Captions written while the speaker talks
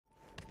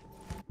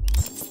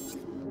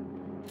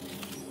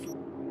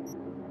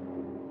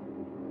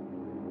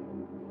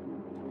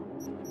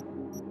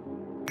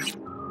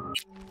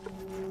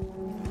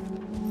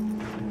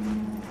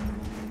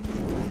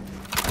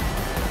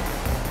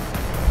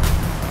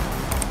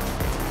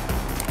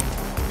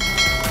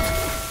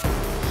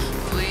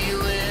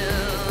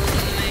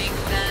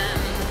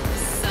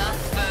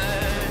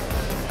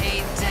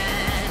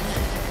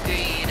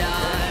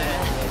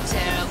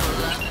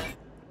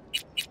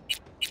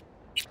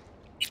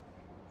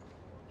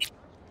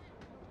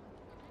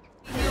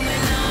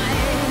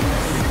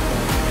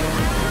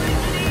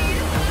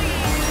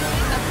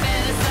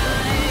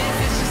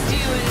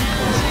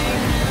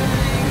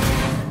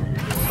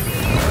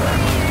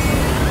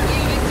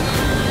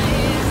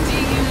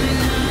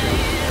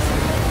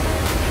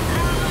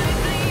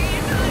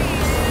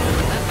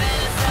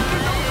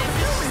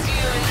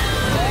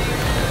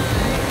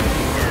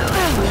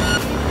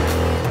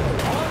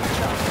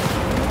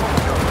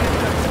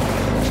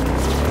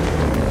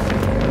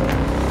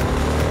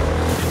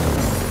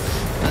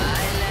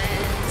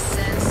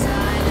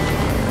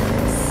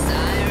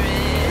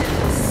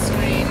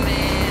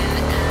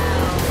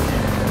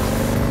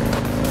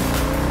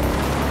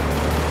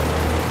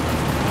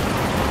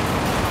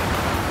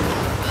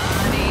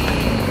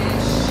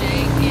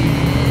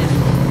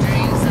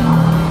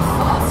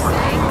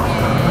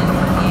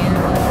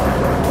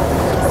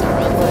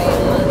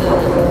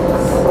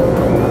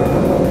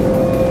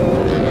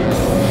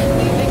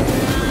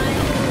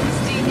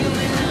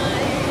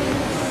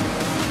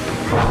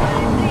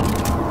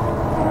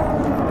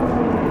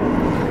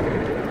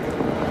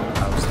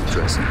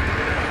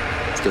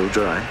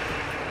dry?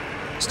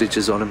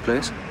 Stitches all in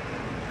place?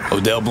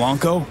 Odell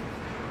Blanco?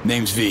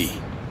 Name's V.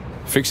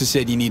 Fixer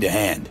said you need a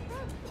hand.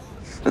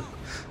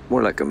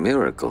 More like a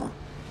miracle.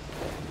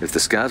 If the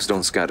scavs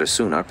don't scatter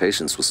soon, our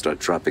patients will start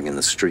dropping in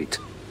the street.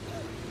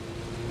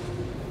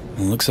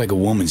 It looks like a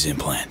woman's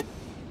implant.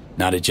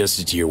 Not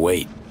adjusted to your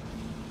weight.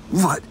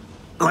 What?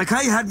 Like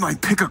I had my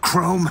pick of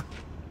chrome?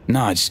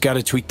 Nah, just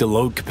gotta tweak the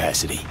load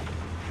capacity.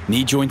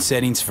 Knee joint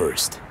settings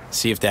first.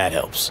 See if that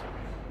helps.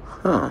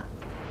 Huh.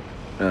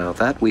 Well,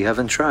 that we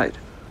haven't tried.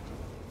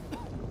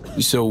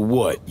 So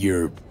what?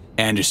 You're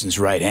Anderson's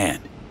right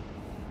hand?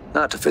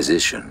 Not a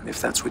physician, if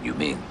that's what you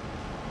mean.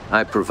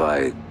 I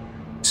provide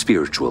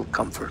spiritual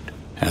comfort.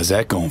 How's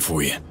that going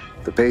for you?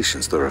 The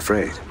patients, they're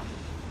afraid.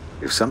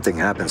 If something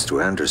happens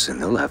to Anderson,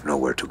 they'll have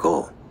nowhere to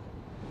go.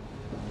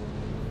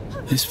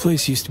 This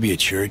place used to be a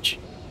church.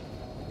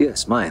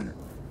 Yes, mine.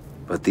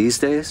 But these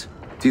days,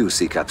 few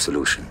seek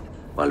absolution,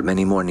 while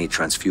many more need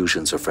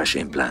transfusions or fresh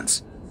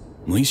implants.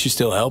 At least you're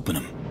still helping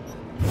them.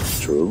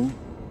 True.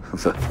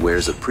 But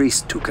where's a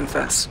priest to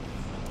confess?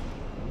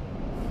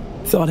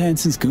 Thought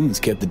Hanson's goons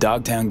kept the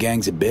Dogtown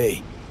gangs at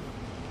bay.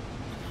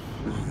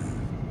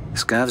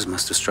 Scavs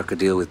must have struck a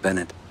deal with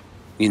Bennett.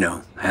 You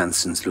know,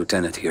 Hanson's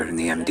lieutenant here in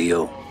the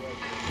MDO.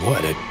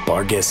 What, a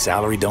bar guest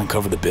salary don't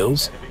cover the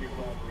bills?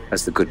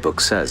 As the good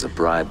book says, a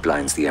bribe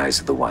blinds the eyes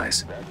of the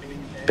wise.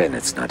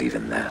 Bennett's not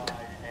even that.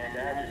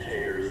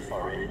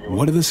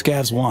 What do the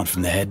scavs want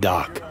from the head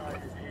doc?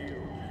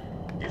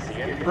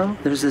 Well,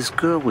 there's this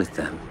girl with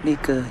them,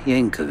 Nika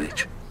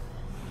Yankovic.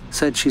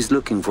 Said she's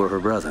looking for her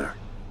brother.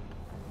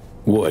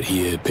 What,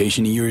 he a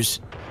patient of yours?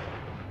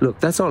 Look,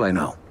 that's all I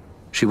know.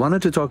 She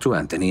wanted to talk to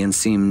Anthony and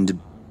seemed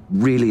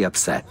really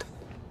upset.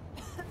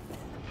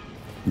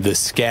 The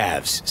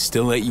scavs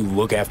still let you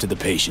look after the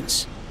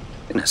patients?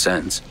 In a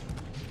sense.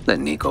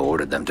 Then Nico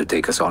ordered them to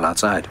take us all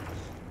outside.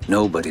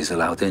 Nobody's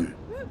allowed in.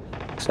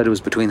 Said it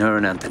was between her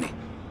and Anthony.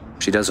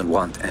 She doesn't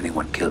want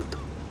anyone killed.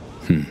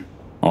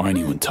 Or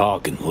anyone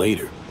talking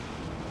later.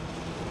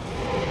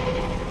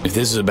 If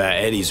this is about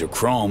Eddie's or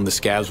Chrome, the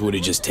scavs would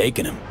have just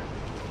taken him.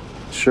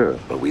 Sure,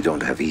 but we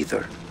don't have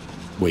either.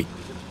 Wait,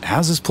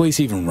 how's this place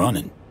even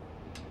running?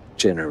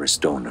 Generous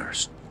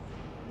donors.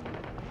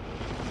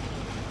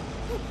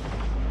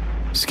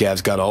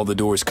 Scavs got all the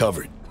doors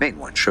covered. Main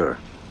one, sure.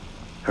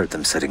 Heard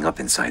them setting up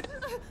inside.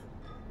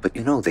 But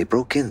you know, they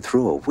broke in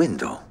through a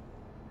window.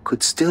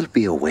 Could still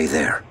be a way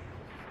there.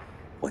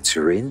 Once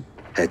you're in,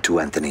 head to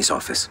Anthony's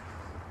office.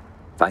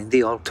 Find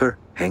the altar,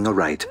 hang a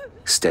right.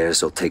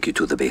 Stairs will take you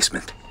to the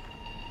basement.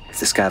 If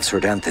the scavs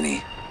heard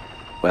Anthony,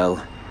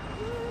 well,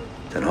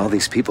 then all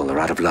these people are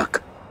out of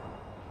luck.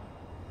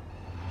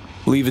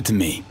 Leave it to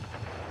me.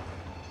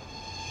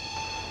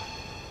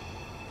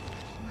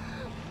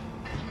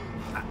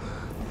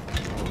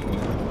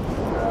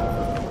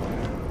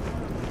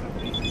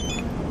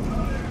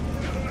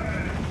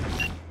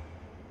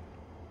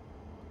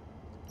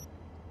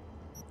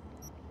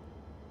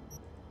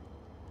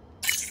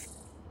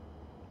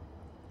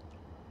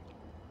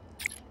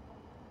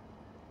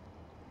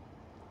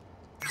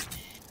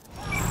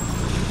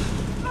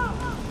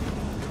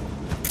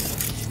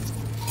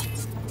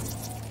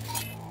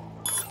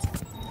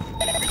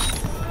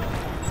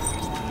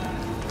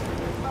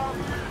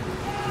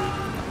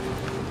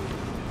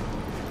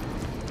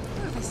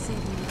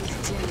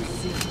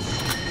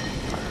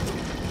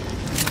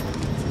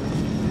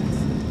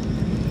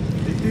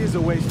 It is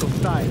a waste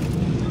of time.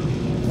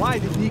 Why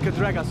did Nika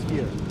drag us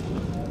here?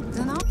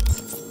 Dunno.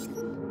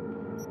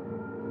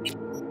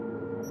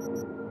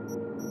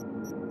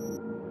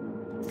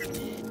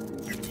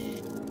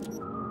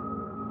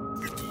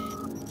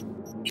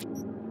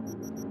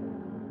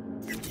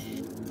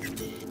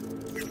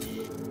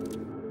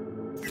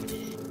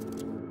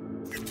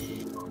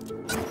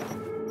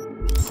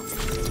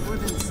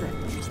 Wouldn't say.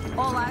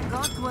 All I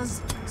got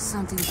was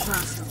something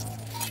personal.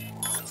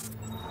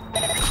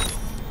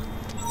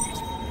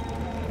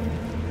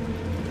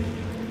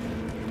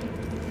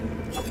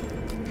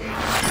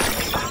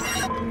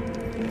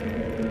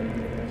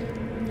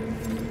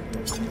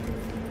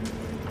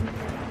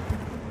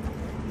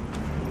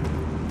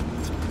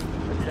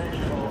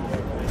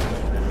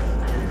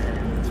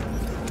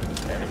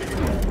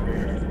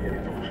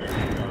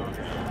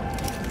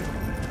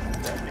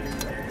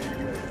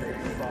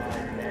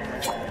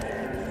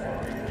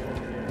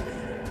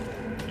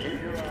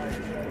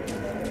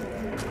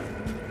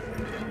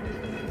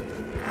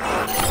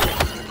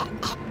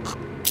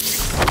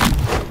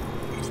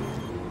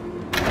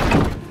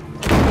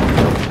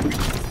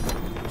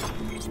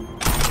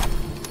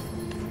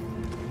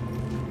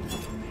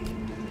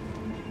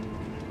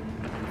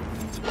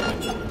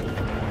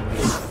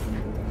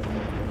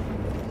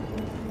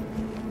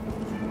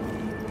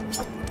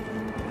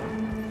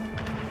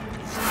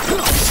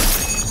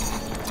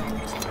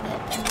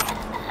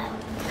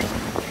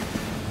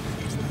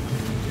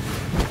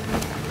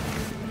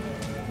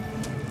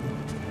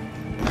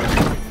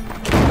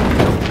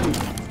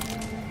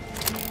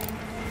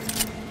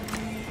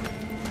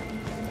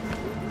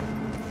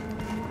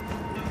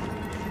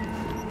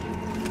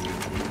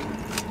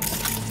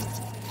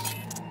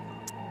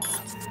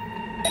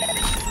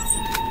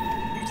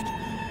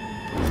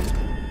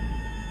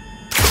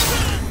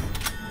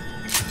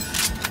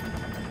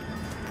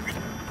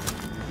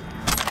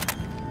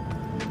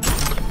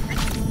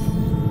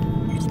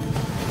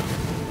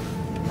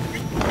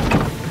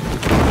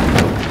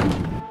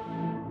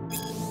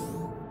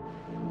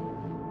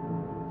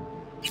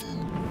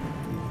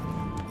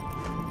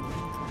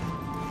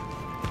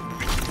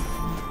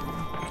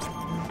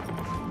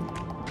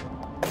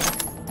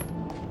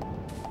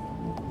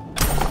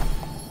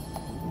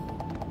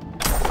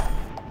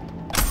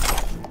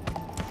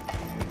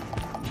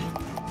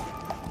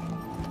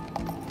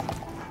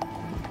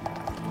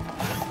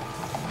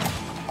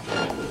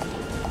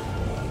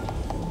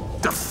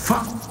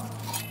 Fuck!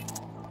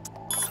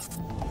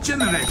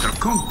 Generator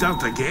conked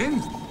out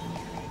again?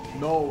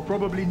 No,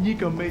 probably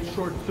Nika made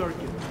short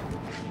circuit.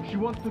 She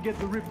wants to get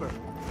the Ripper.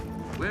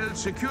 Well,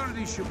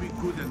 security should be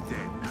good and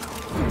dead now.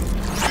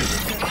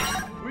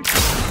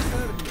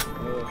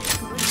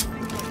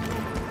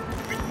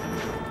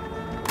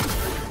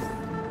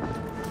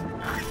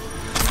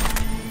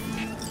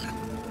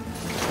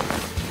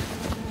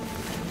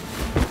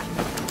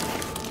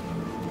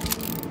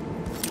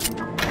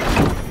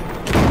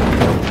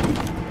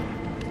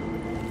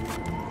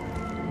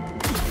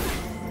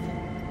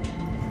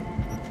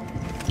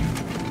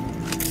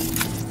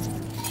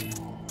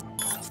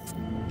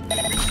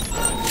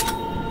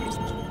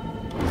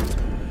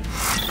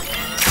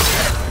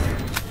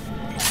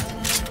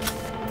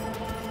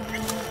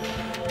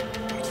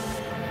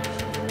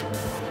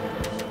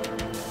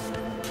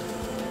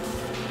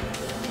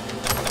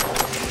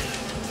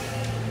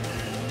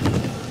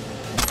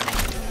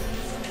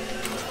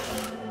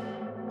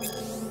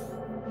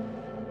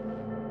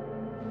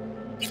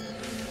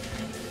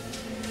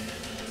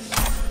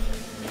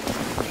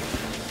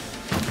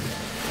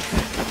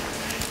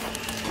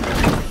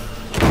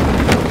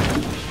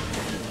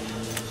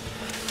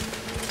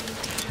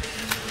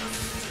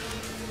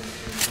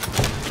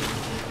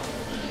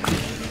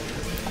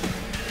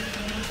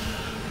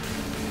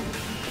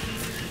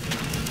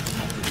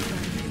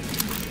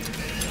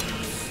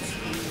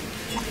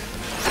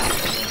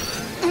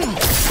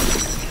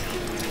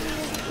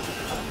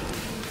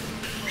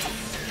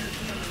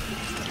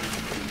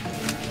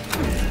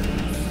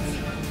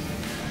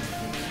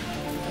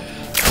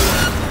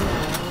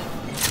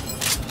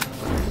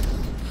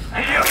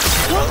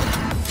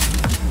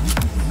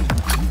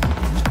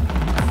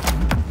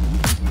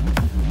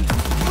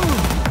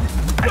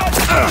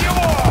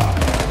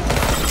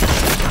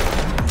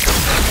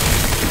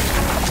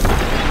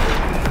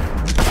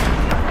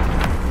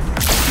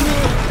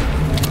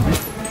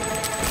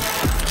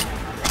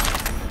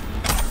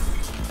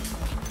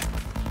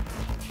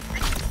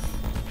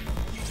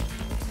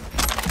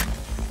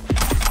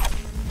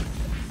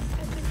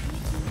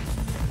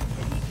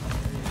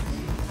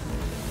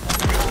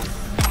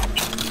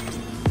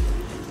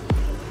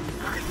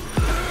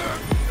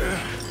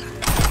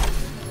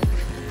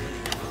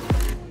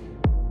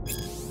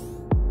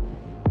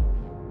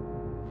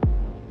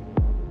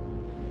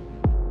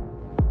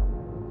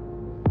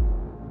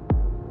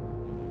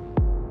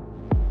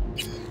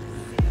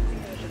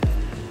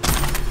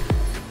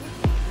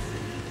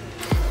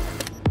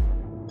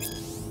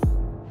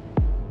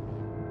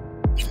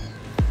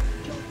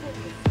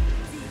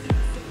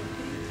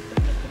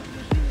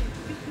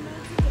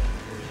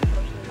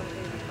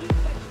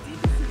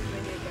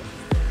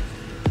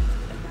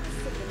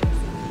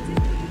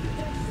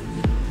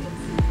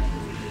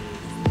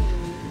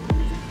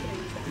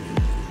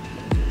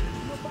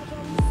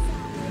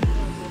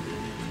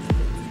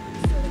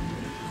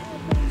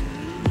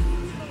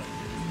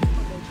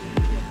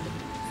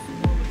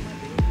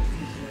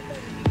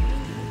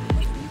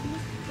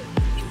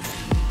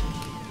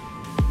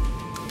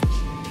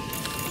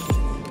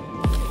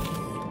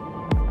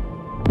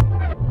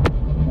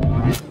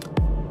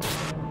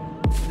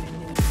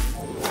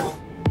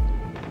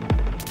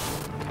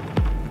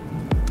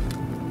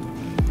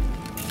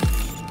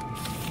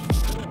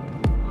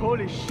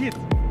 Holy shit!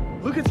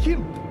 Look at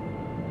him!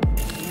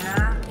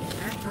 Yeah,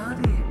 that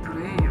body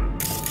brave.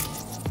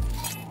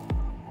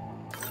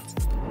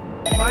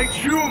 My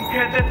June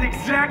had that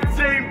exact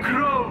same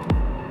crow!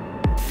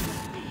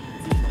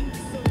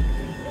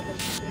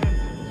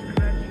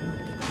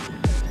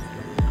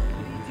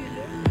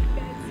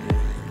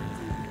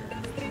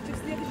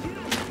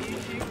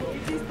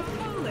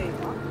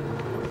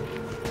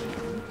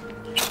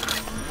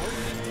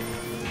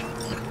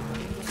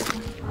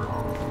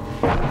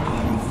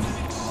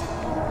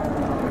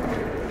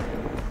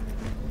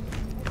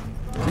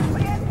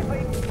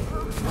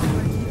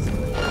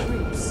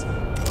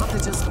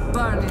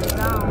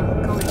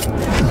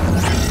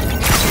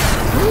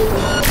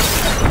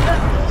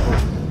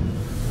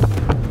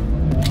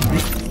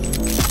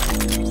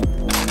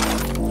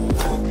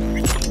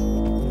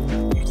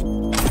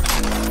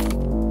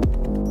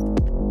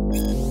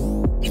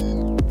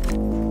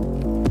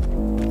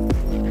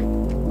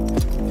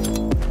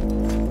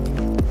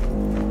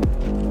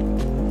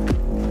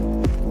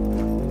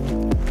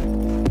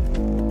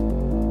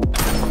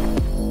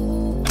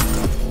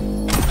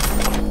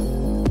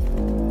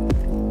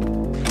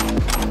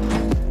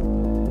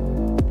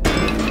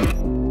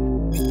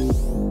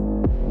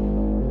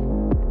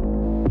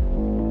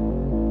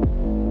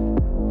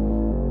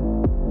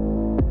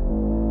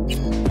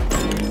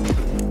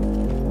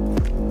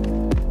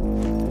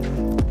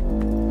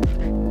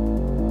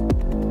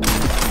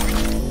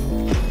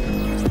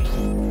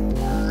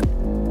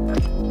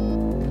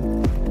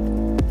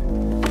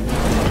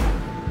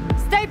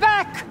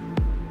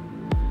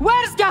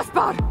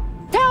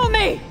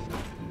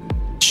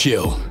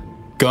 Chill.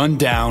 Gun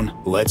down,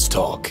 let's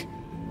talk.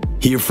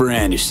 Here for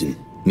Anderson.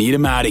 Need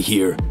him out of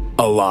here,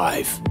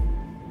 alive.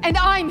 And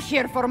I'm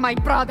here for my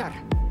brother.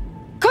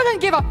 Couldn't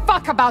give a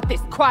fuck about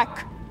this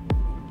quack.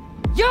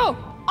 You!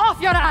 Off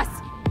your ass!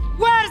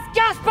 Where's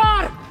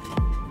Gaspar?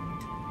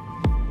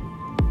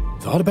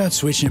 Thought about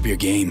switching up your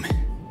game.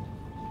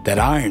 That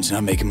iron's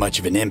not making much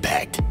of an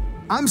impact.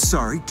 I'm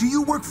sorry, do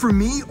you work for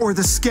me or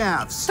the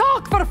scavs?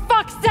 Talk for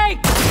fuck's sake!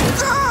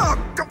 Ah,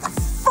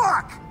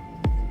 fuck!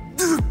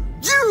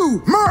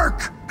 You,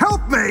 Merc!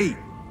 Help me!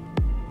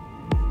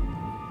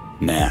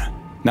 Nah,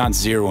 not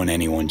zeroing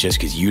anyone just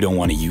because you don't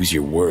want to use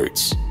your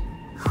words.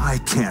 I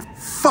can't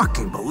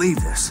fucking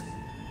believe this.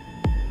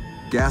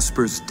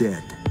 Gaspar's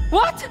dead.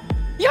 What?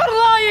 You're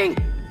lying!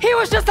 He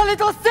was just a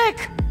little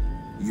sick!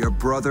 Your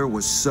brother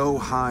was so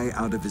high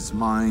out of his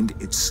mind,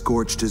 it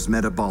scorched his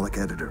metabolic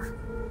editor.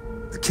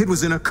 The kid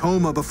was in a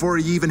coma before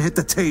he even hit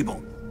the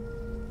table.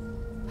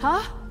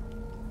 Huh?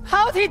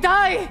 How'd he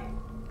die?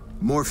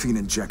 Morphine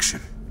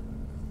injection.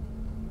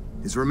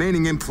 His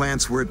remaining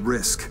implants were at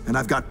risk, and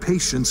I've got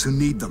patients who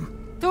need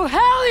them. To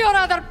hell your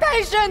other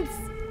patients!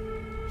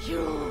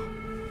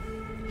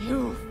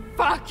 You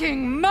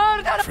fucking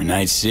murderer! For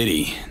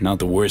Найт-Сити, not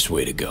the worst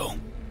way to go.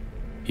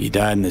 He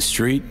died in the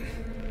street,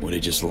 would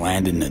have just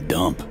landed in a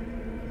dump.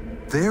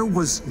 There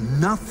was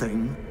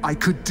nothing I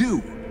could do.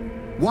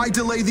 Why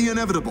delay the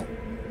inevitable?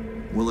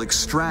 We'll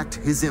extract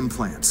his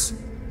implants.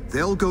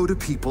 They'll go to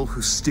people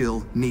who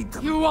still need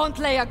them. You won't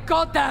lay a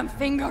goddamn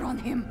finger on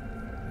him.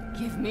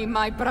 Give me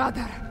my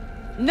brother.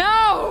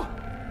 No!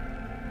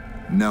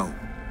 No.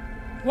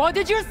 What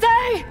did you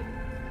say?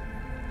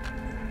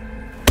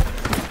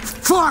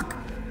 Fuck!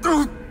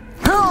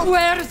 Help!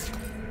 Where's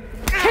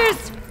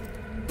his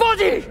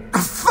body?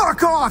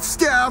 Fuck off,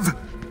 Scav!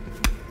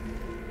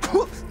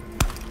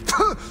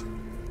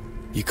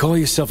 You call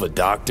yourself a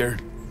doctor?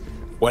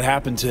 What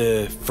happened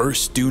to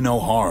first do no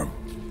harm?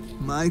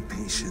 My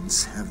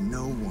patients have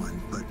no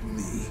one but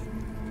me.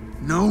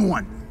 No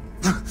one.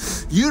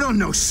 You don't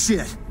know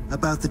shit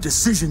about the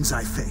decisions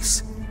I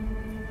face.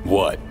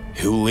 What?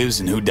 Who lives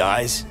and who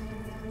dies?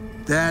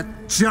 That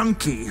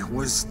junkie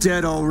was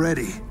dead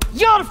already.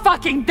 You're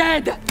fucking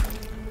dead!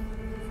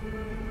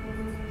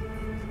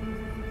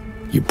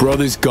 Your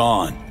brother's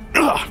gone.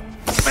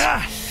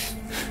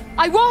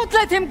 I won't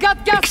let him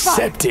get Gaspar!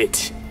 Accept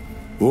it.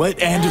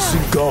 Let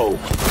Anderson go.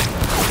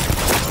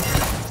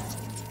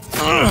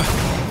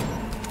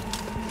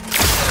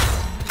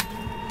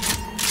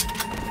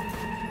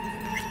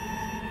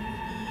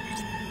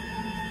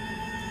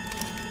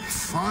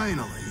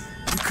 Finally.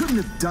 You couldn't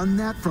have done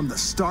that from the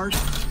start?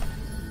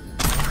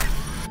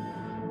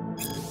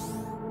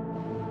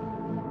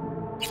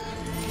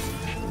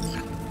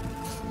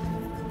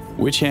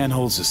 Which hand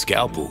holds the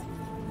scalpel?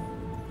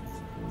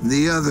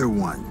 The other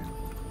one.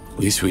 At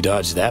least we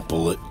dodged that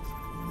bullet.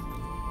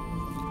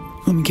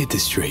 Let me get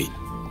this straight.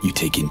 You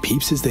take in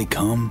peeps as they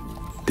come,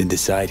 then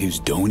decide who's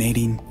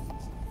donating?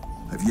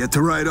 I've yet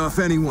to write off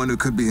anyone who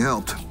could be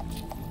helped.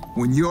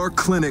 When your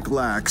clinic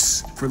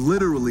lacks for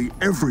literally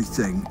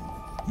everything,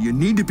 you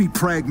need to be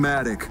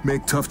pragmatic,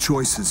 make tough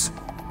choices.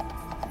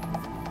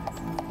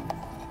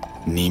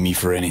 Need me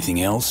for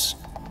anything else?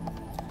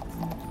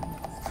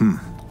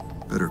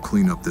 Better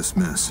clean up this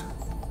mess.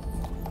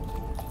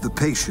 The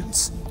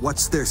patients,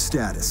 what's their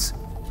status?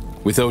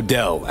 With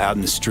Odell out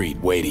in the street,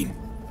 waiting.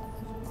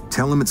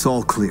 Tell him it's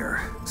all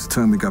clear. It's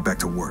time we got back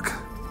to work.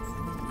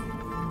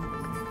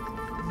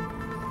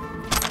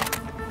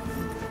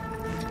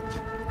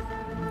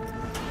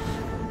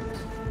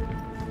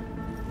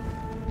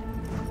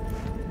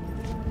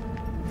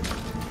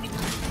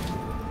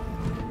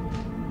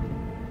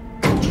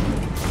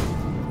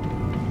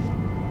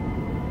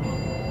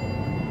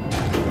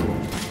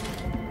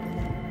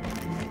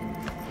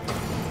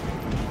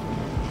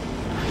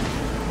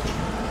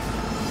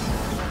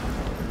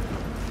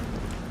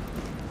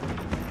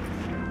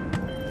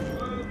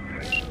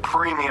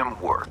 Premium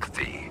work,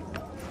 V.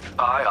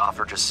 I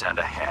offered to send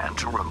a hand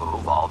to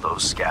remove all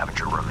those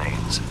scavenger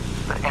remains,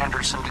 but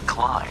Anderson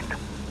declined.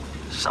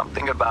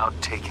 Something about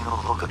taking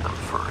a look at them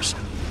first.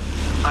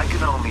 I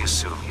can only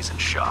assume he's in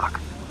shock.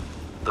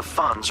 The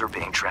funds are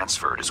being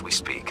transferred as we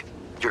speak.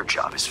 Your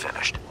job is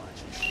finished.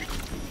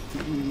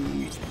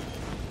 Ooh.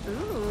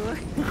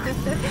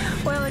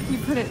 Well, if you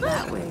put it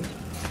that way.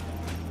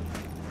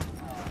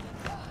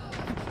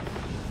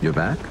 You're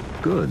back?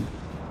 Good.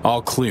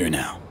 All clear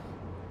now.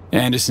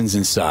 Anderson's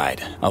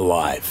inside,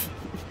 alive.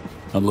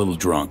 A little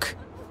drunk.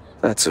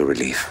 That's a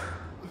relief.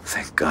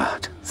 Thank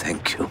God.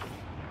 Thank you.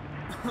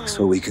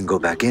 So we can go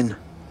back in?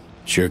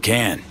 Sure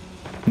can.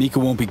 Nika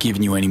won't be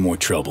giving you any more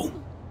trouble.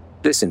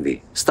 Listen,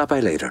 V, stop by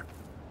later.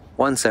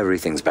 Once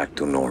everything's back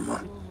to normal.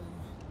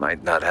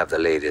 Might not have the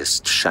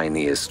latest,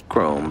 shiniest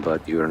chrome,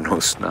 but you're no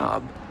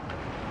snob.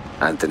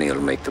 Anthony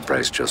will make the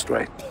price just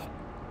right.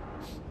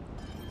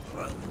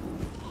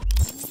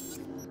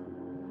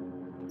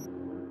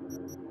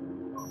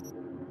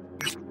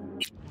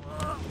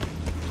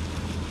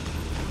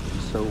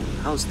 So,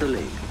 how's the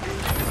lake?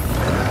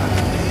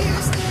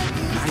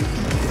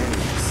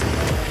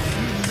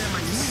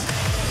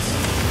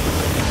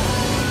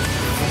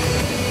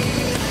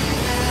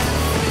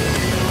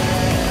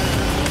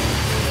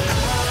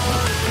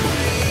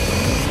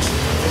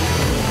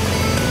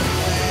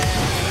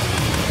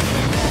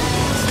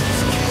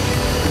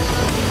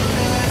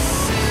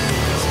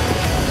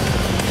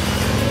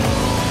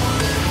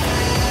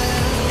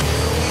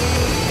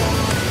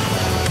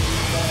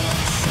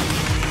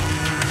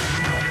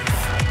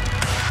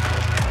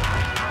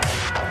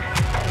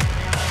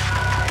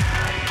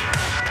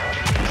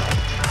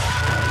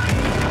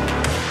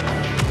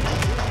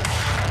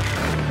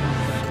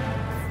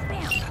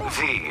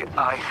 See,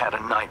 I had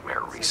a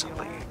nightmare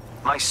recently.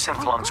 My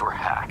synth lungs were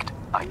hacked.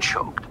 I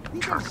choked,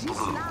 turned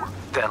blue,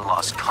 then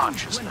lost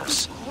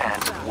consciousness,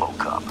 and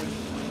woke up.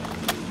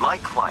 My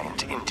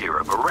client,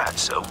 Indira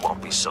Baratza,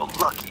 won't be so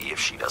lucky if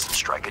she doesn't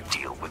strike a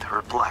deal with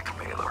her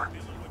blackmailer.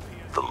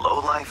 The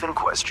lowlife in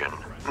question,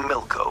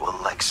 Milko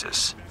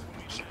Alexis.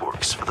 He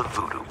works for the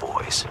Voodoo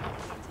Boys.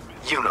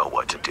 You know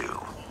what to do.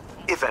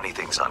 If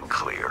anything's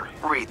unclear,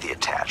 read the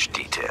attached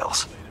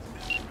details.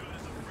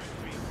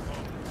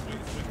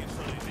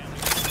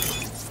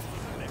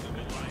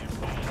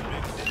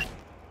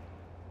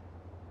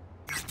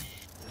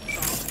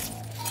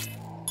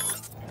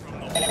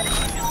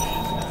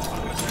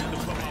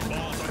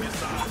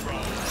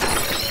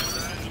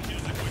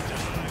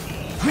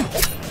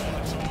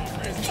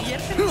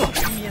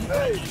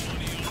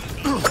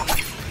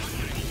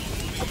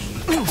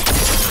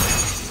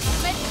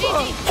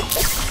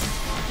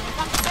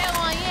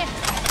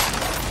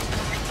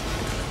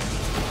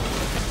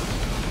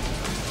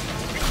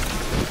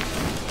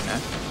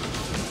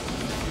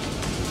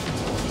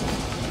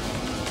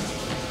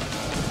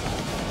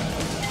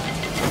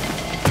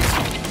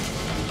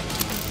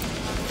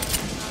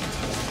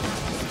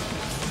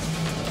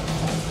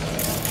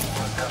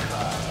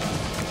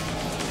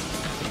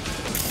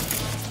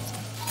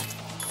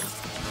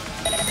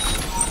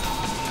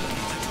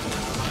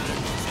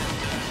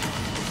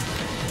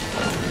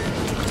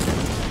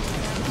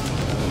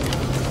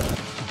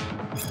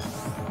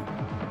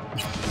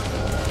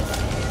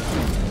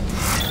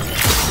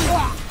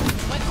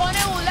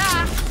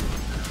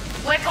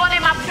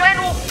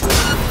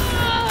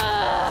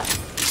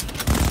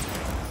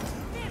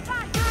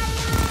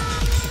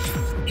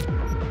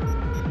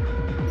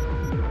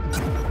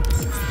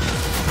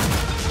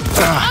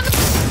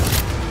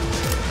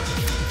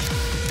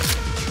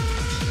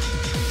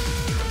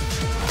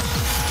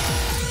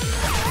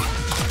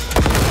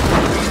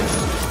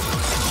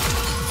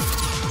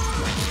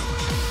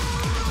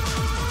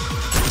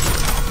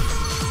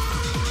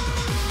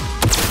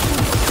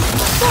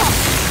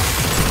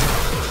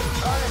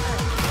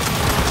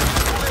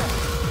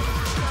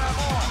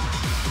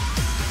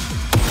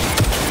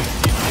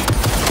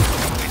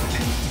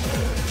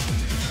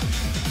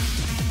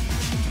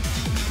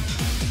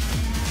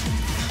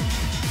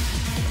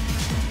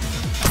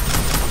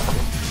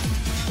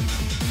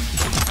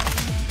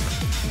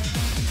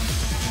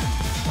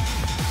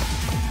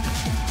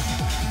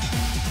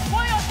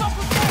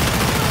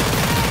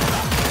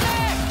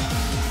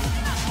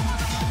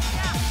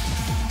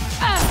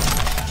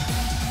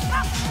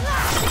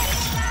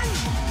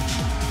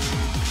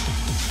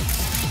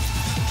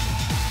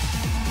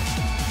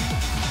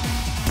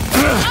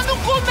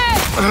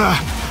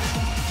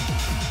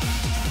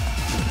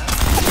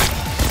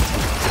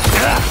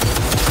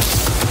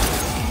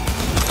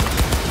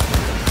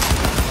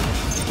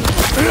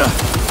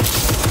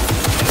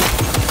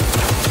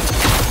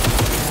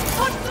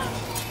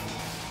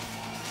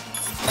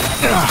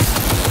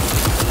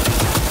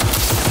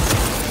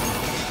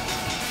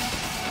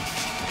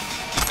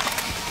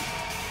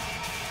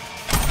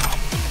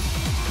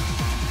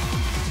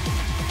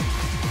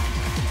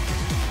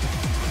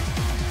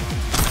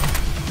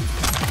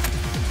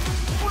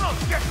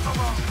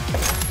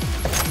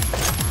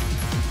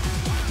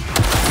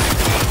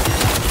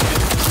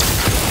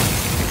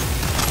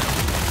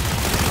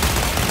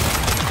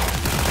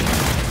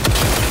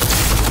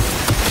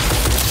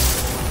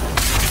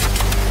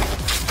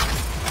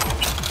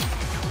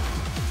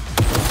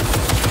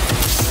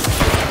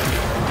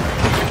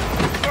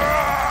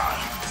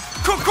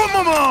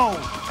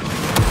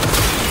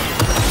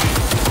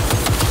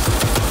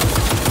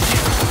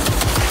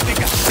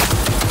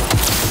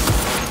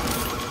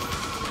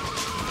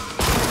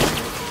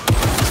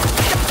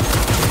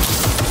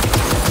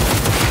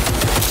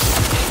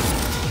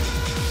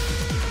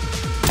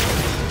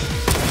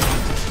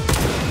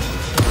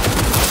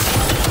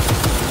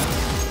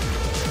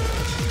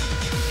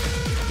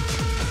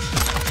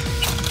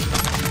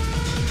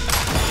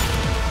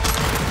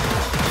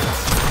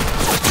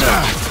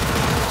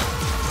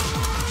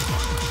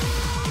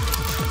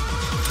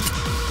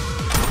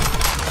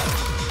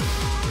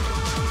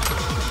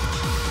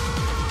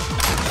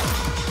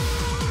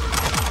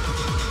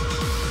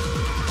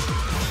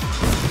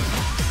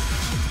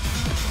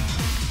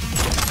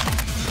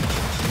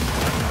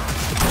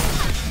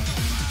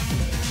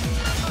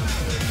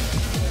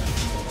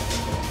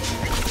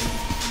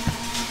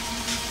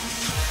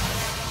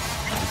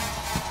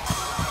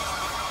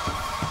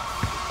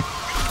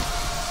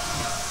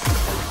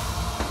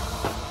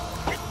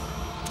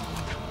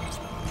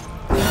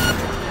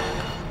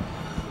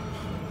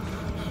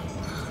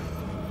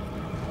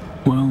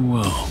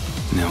 Well.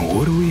 Now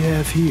what do we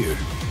have here?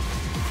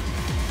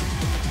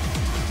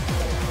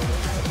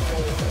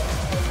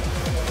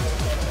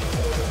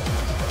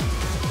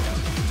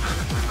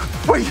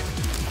 Wait!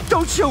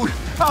 Don't shoot!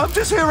 I'm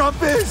just here on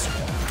biz!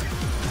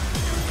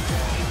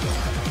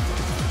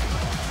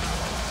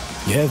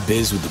 You have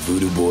biz with the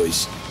Voodoo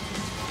Boys?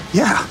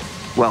 Yeah,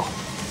 well,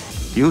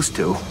 used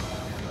to.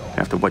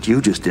 After what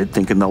you just did,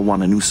 thinking they'll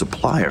want a new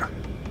supplier.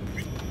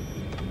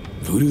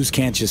 Voodoos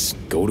can't just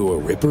go to a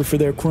Ripper for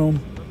their chrome?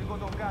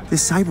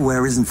 This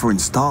cyberware isn't for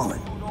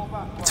installing.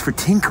 It's for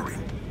tinkering.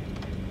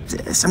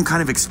 Some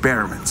kind of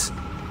experiments.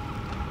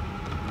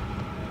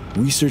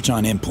 Research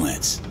on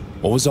implants.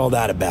 What was all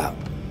that about?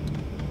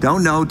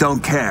 Don't know,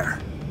 don't care.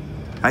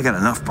 I got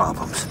enough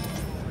problems.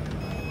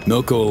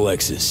 Milko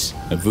Alexis,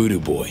 a voodoo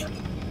boy.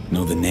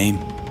 Know the name?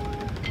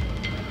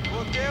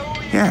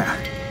 Yeah.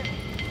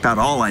 About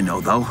all I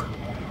know, though.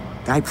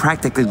 Guy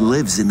practically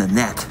lives in the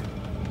net.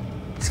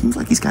 Seems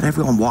like he's got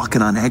everyone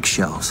walking on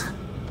eggshells.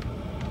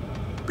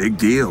 Big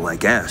deal, I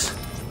guess.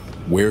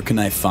 Where can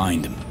I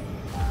find him?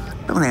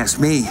 Don't ask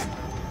me.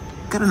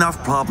 Got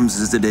enough problems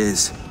as it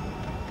is.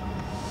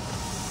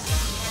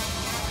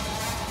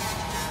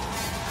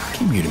 I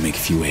came here to make a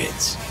few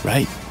hits,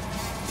 right?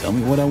 Tell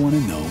me what I want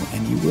to know,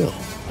 and you will.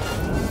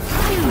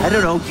 I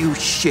don't owe you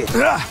shit.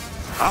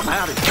 I'm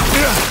out of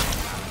here.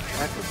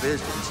 After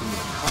biz didn't seem to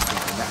cut me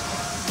on that.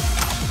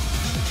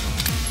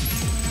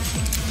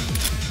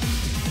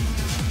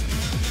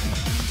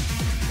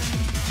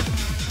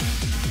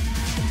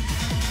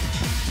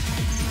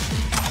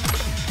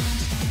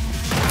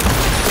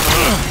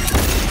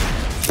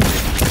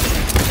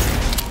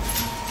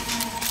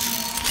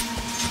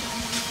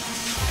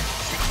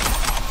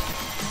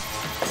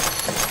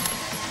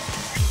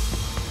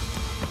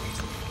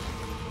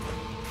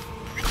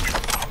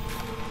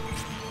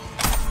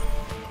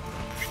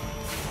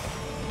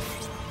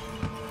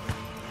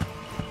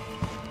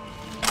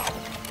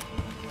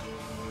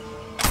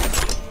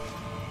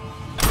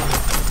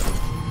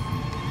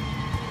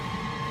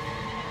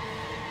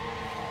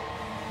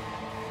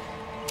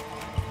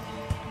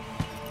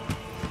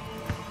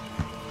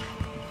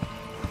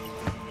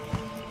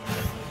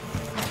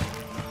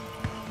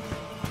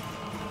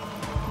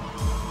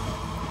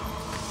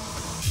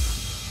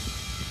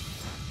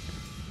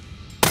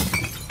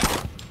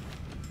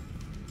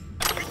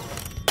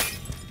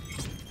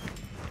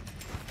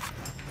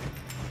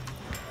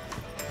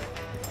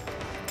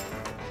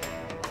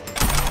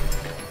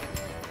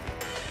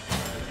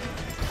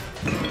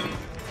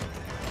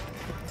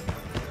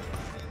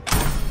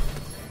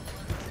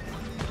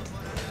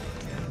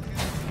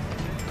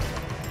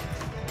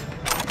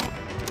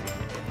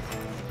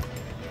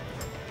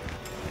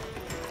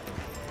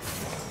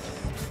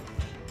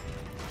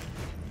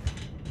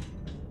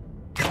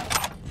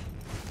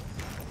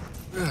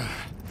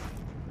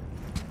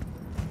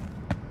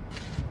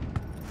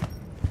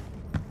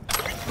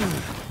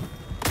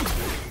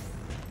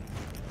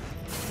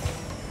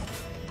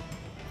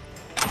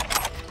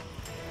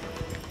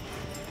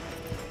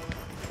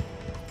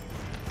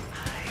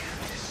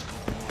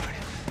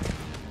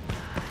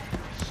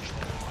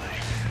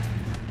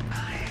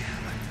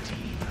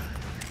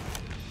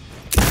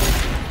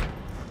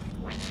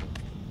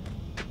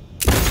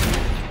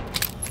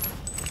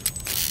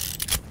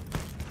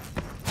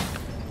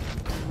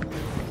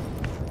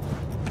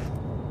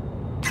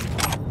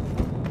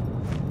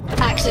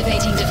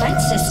 Activating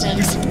defense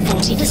systems,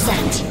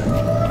 40%.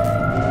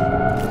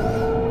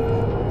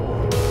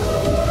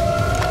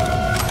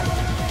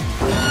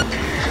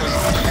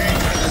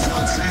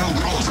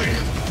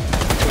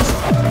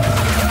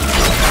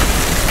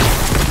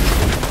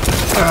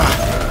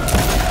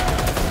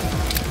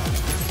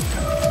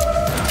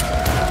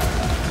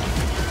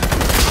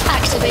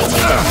 Activating defense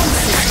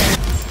systems.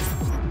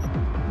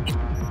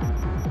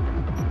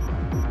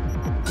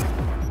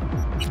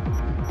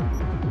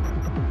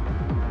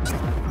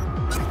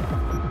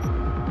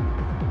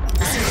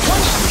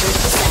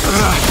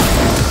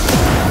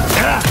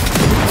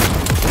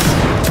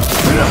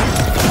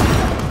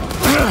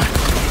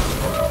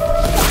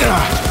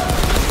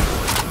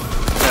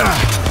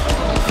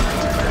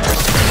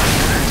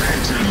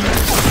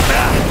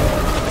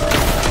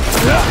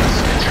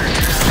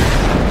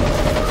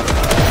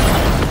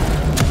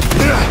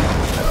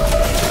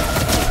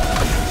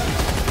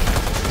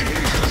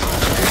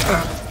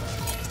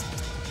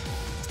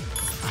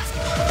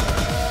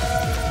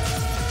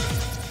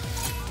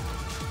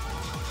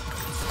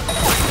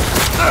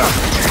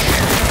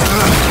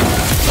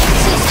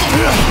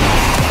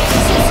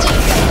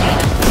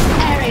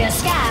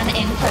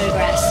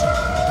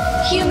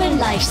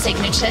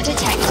 Signature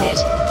detected.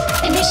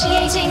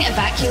 Initiating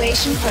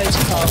evacuation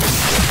protocol.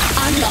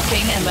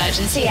 Unlocking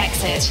emergency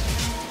exit.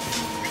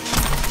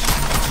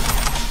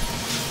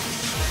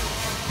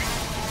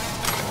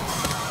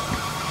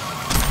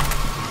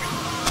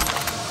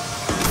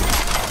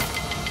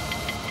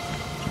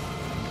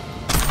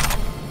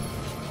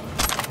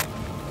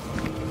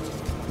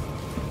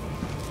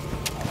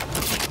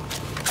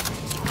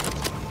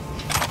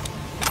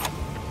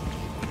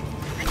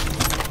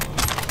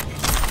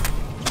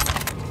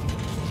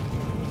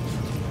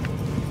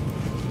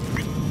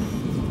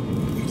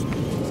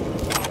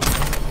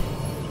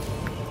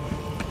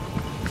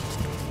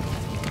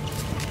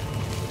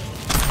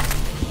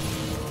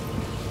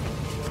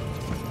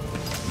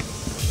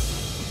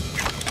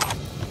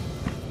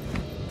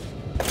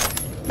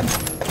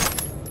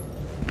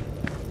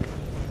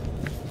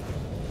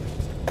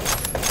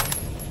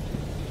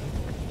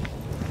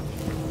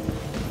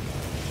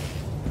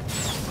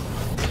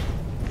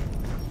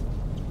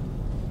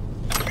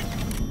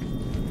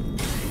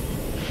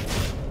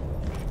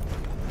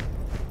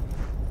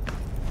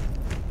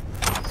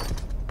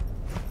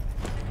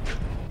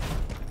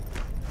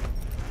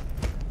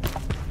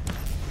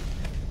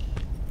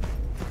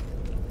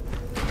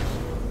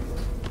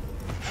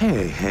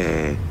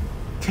 Hey,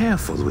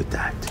 careful with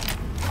that.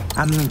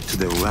 I'm linked to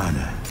the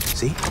runner,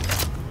 see?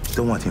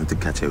 Don't want him to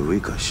catch a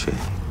ricochet,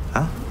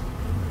 huh?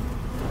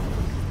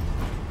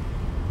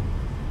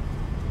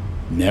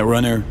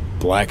 Netrunner,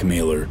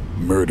 blackmailer,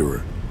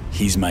 murderer.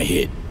 He's my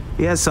hit.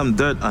 He has some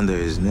dirt under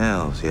his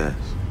nails, yes.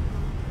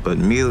 But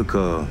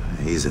Milko,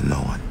 he's a no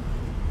one.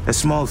 A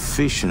small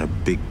fish in a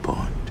big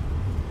pond.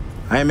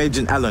 I am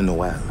Agent Alan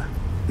Noel,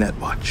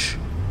 Netwatch.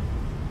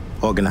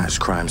 Organized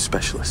crime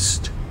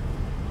specialist.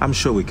 I'm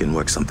sure we can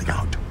work something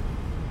out.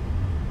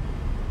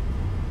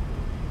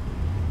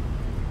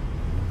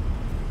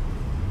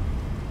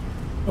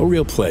 A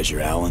real pleasure,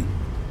 Alan.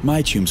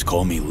 My chums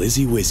call me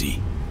Lizzie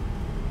Wizzy.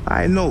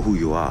 I know who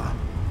you are.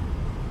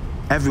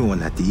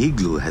 Everyone at the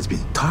Igloo has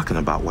been talking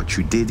about what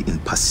you did in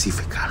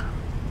Pacifica.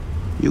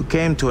 You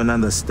came to an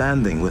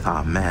understanding with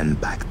our man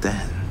back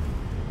then.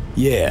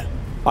 Yeah,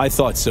 I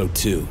thought so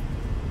too.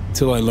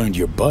 Till I learned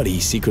your buddy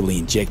secretly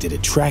injected a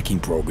tracking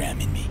program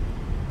in me.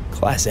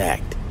 Class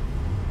act.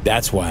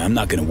 That's why I'm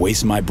not gonna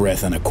waste my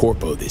breath on a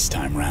corpo this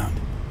time round.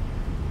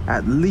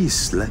 At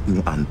least let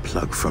me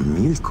unplug from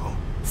Milko.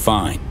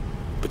 Fine,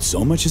 but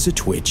so much as a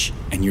twitch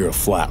and you're a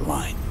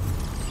flatline.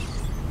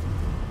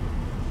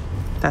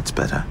 That's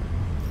better.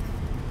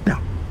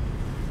 Now,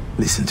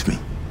 listen to me.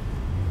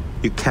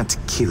 You can't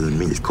kill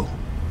Milko.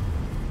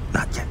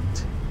 Not yet.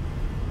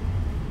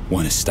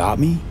 Want to stop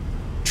me?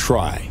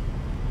 Try.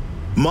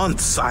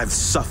 Months I've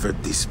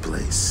suffered this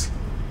place.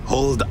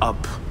 Holed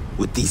up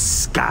with these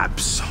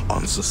scabs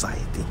on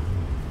society.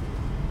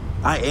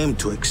 I aim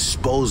to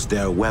expose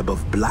their web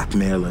of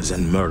blackmailers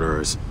and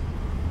murderers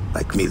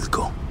like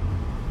Milko.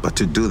 But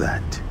to do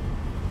that,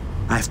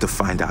 I have to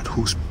find out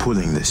who's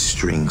pulling the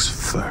strings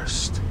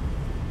first.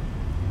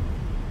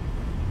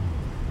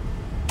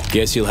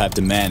 Guess you'll have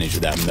to manage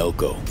without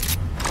Milko.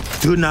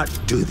 Do not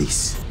do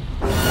this.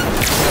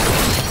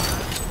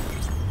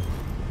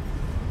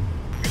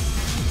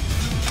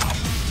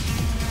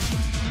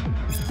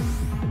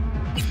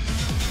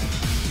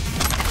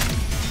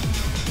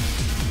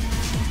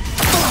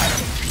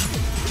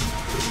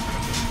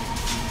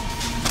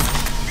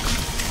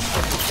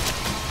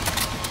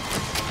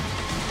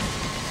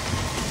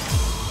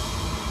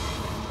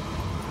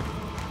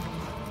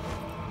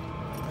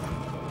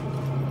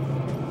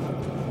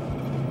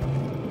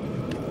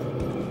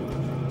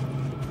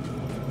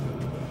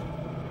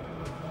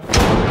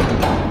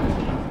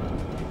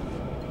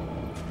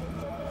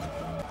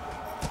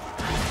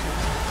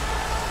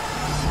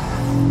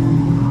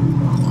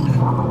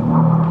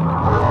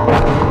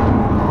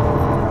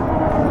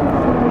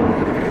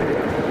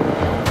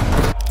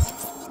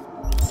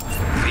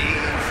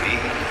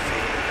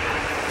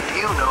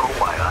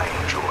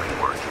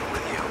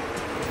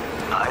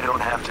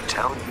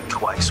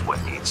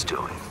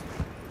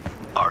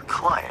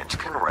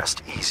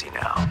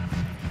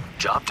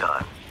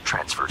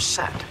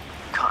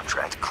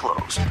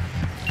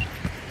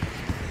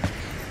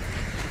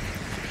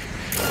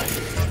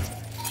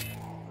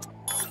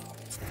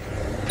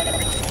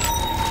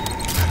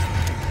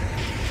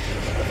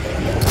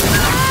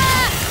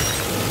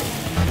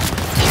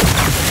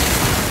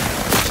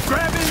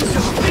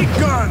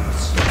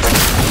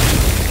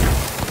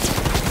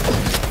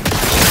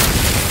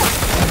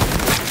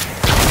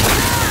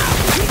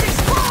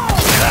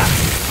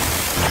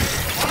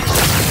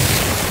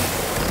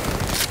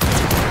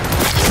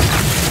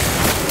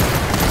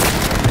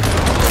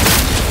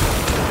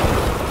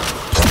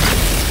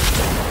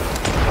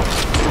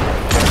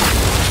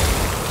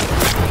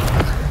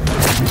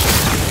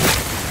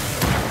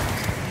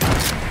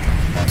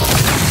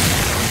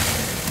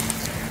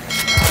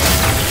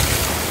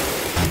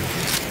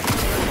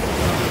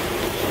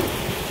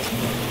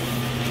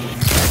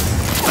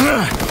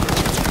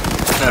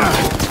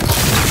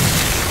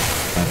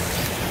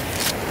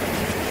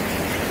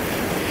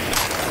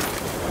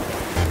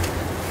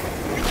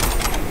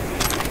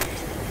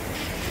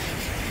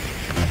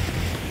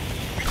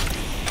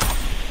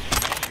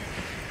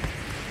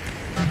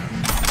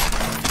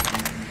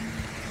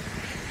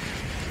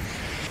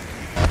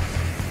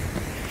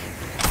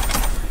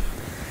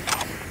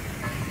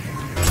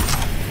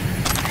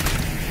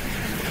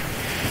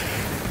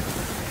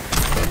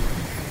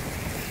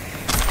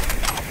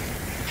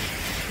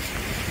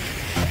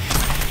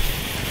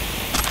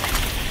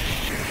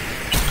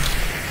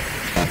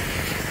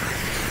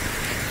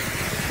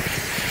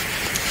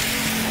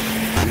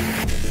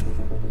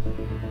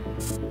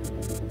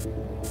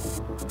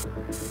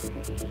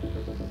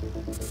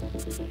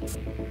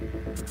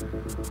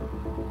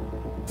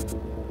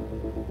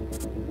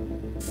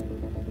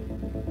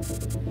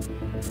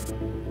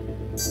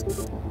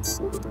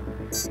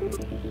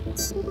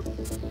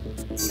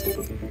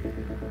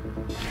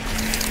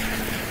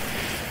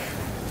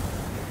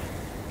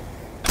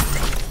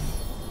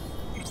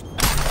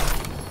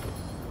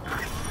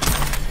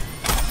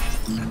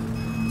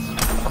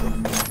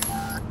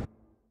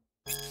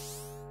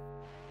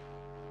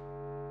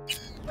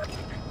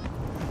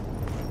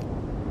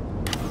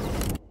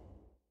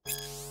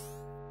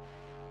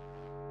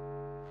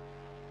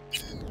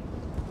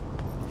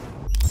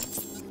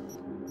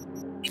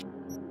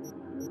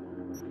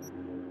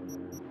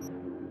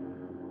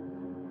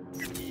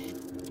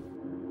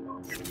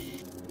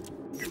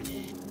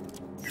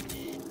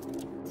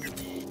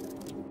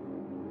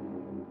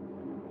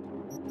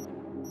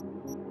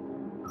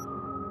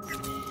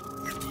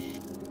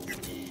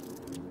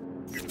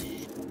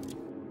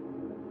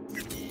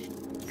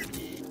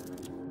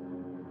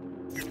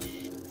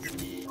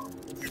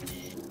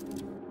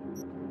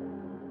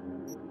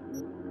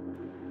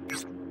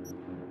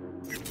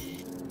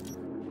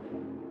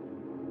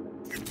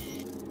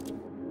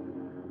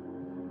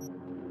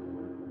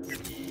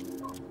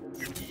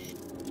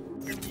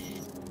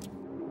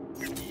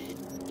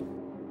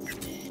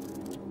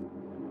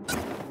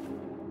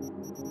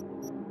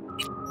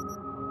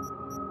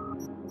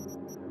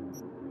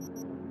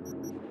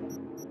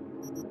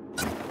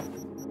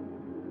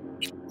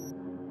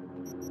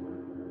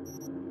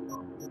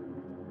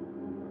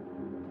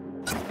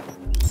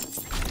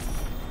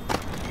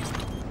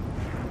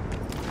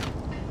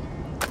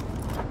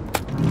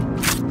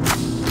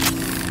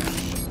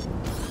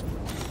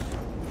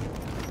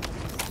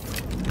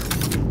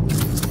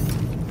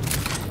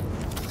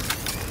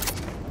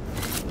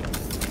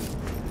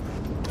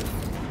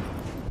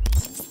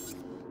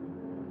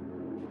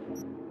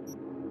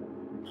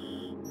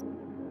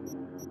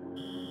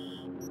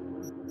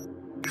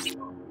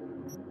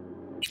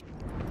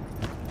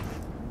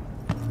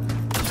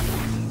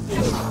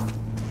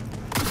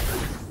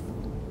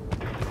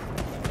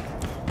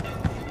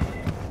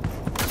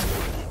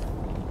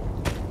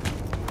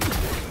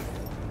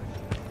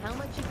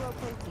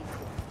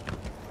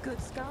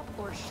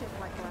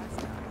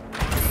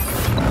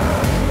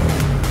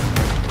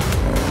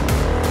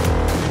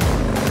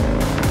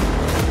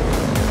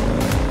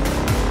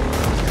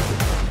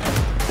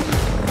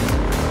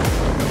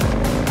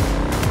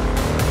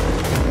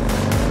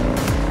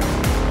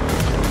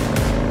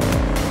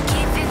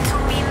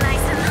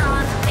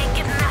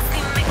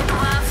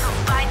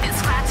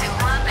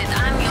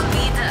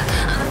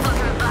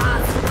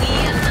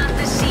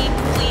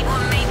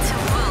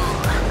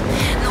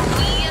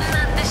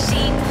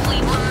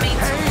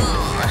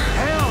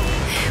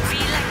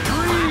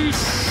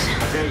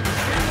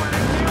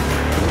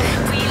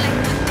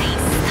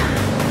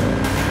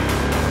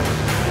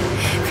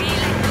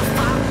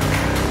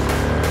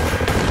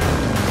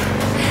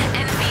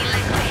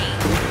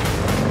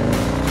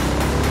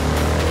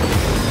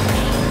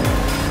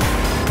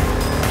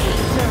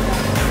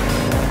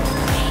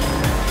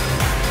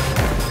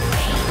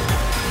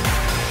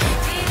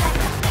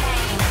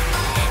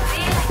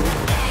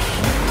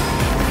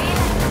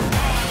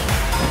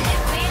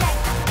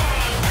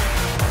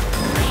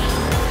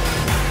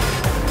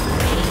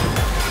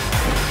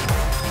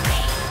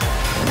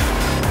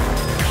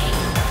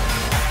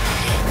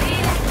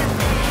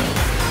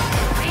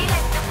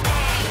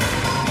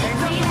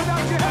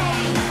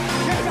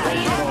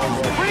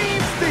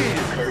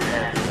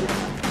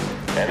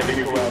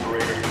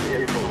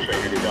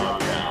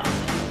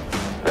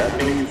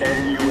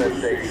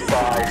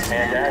 spies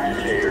and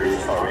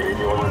agitators are in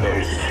your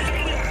base.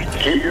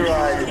 Keep your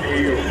eyes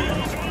peeled.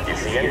 If you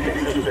see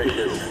anything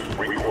suspicious,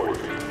 report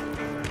it.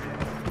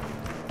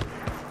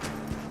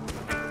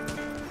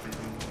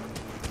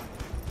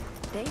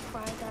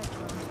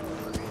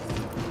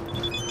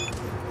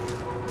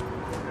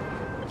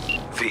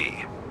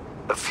 V.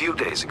 A few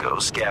days ago,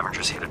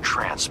 scavengers hit a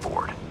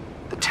transport.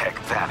 The tech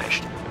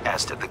vanished,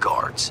 as did the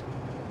guards.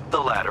 The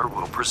latter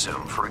we'll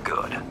presume for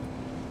good.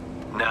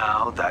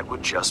 Now, that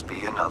would just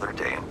be another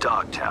day in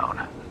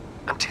Dogtown,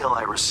 until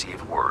I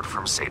received word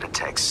from Zeta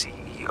Tech's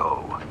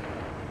CEO.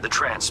 The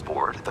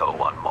transport,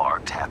 though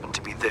unmarked, happened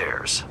to be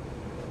theirs.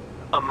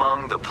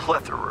 Among the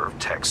plethora of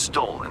tech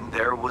stolen,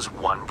 there was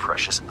one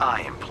precious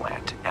eye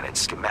implant and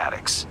its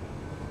schematics.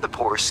 The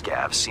poor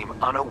scavs seem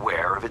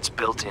unaware of its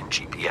built-in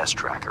GPS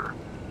tracker.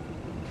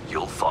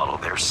 You'll follow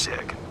their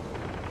SIG.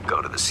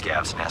 Go to the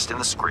scav's nest in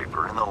the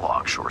scraper in the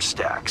Longshore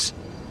stacks.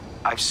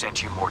 I've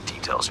sent you more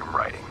details in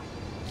writing.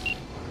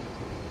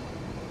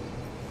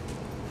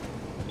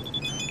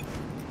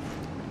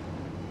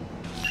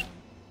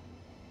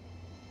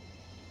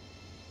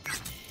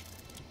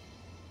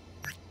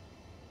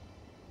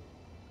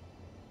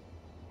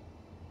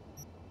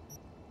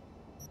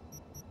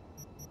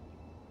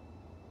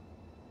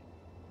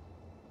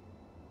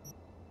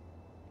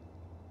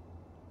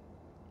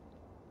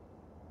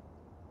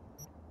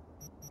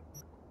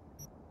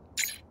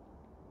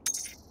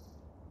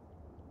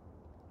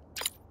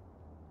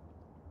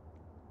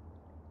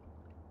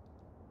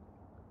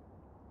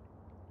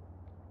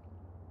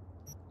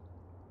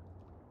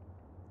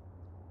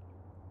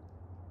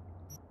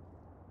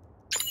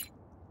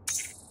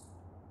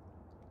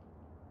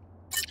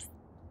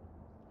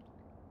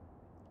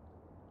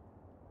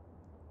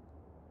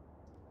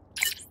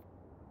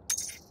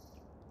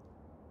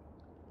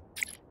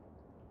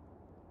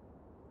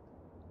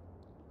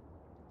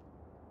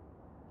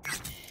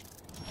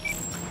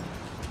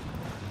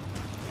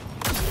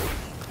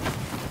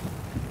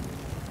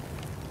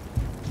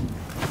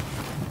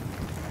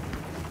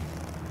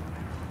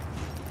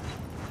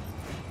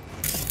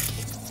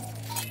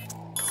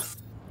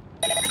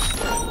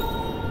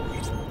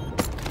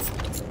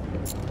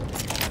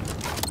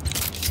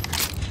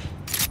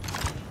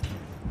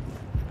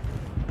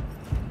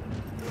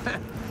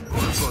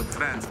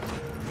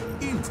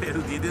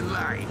 Intel didn't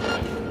lie.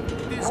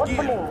 This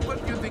gear,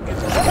 what do you think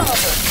is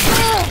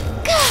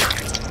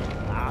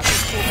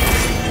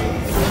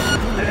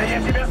Я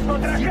тебя с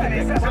потрохами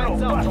сожру,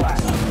 падла!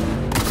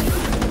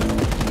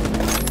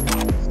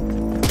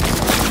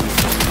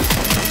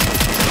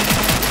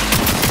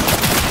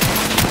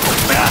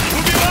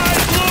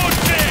 Убивает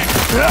лучших!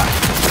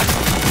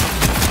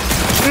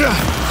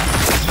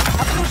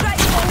 Окружай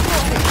его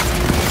угрозы!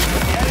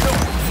 Я иду!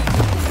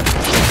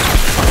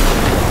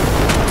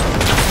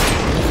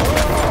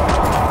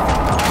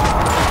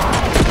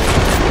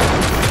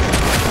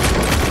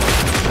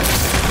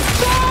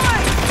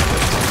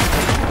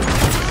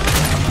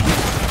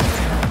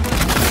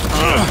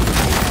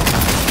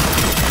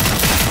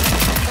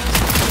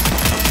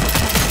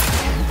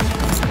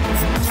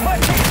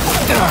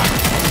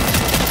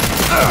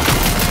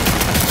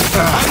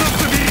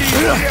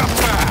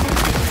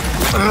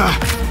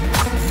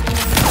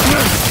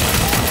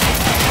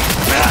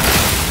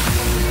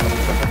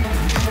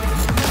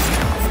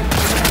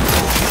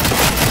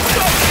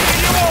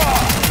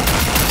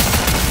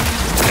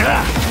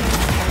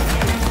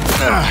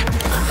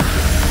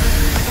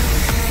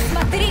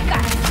 Смотри-ка!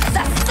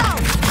 Застал!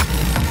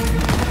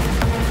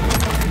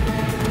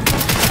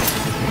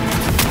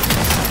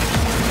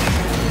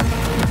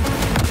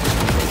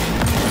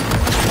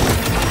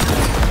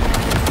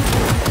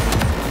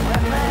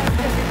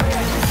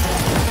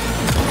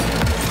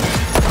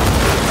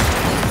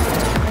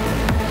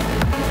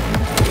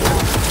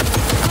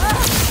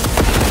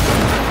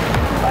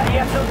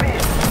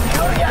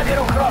 Я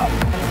беру кровь!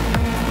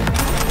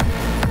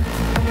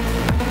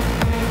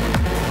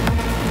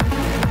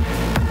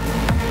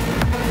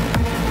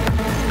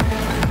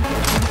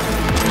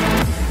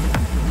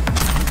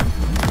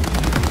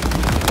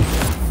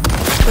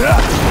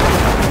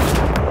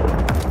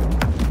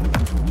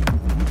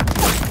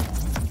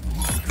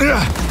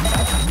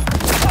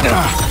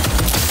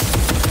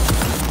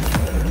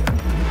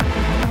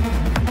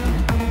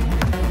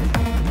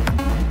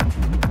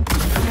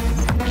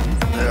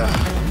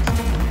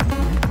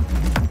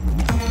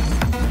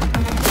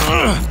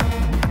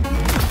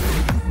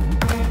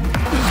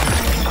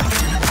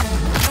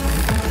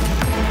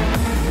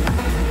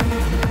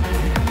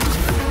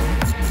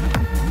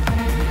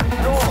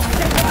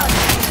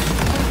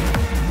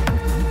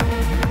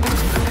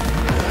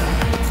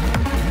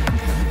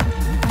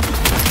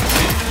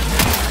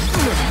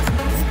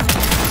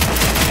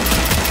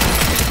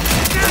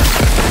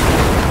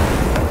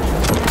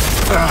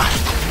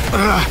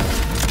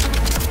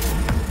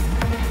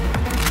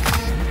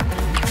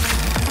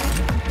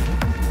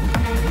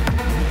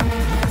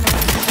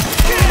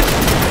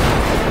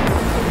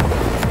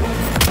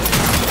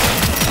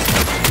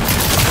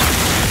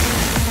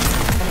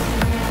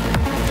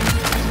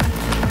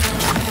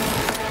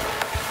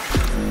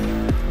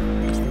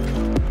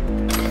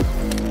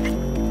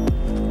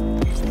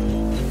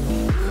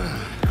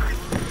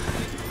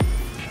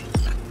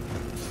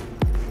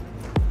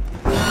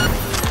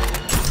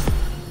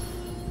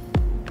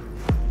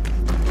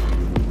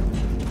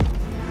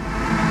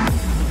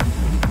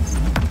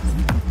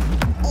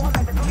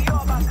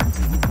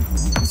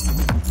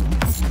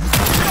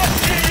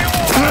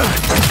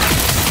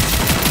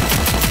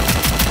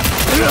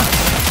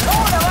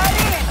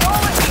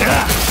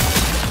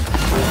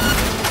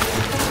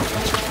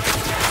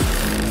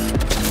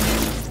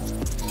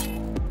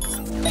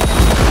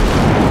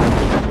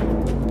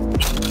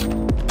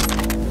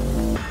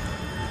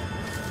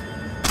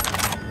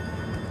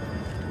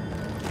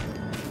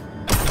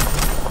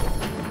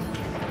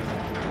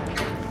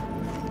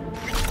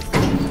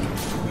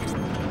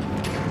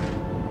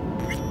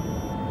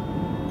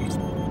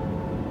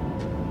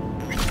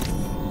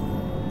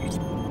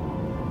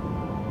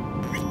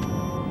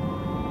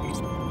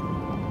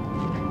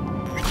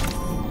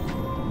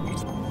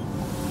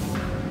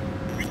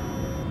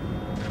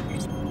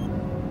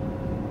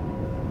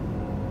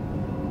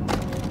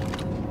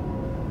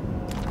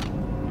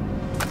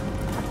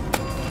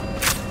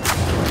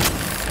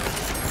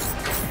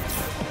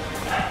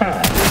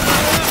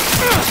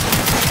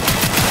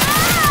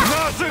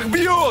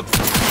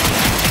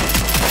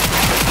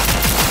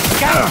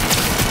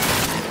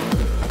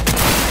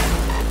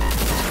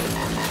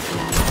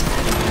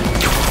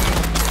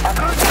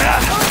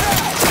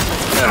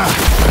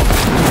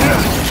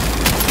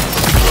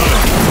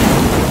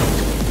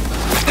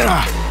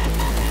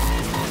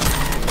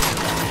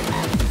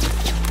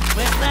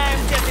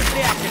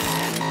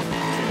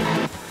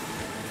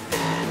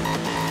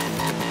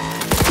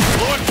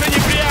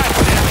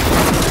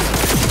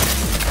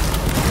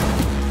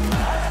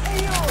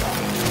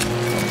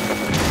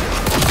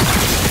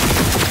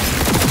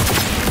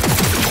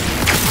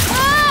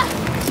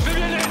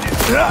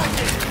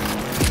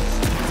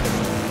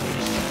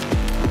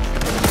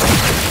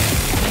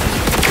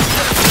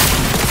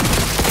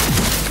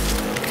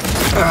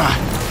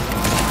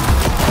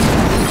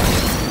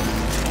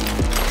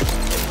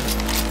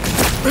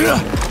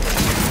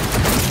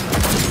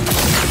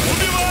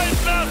 Убивает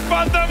нас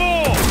по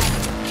одному!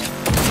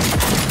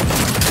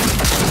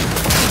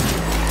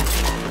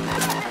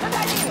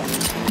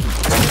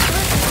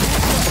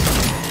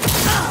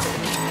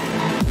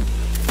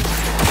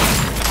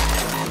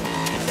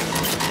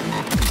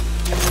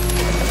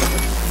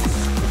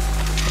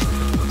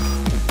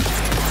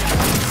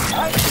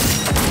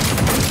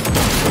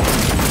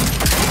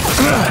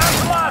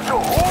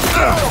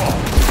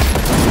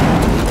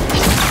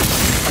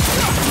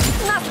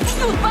 Нас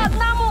бьют по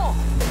одному!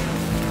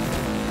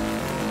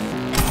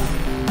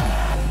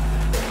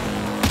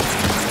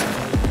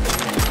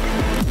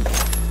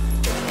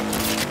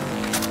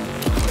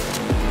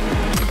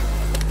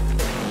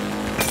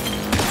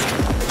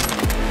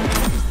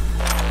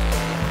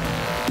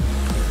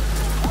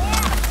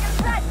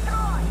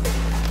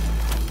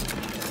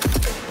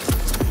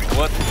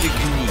 Вот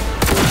фигни.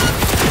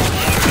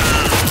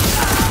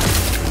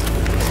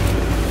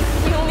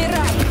 Не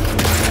умирай!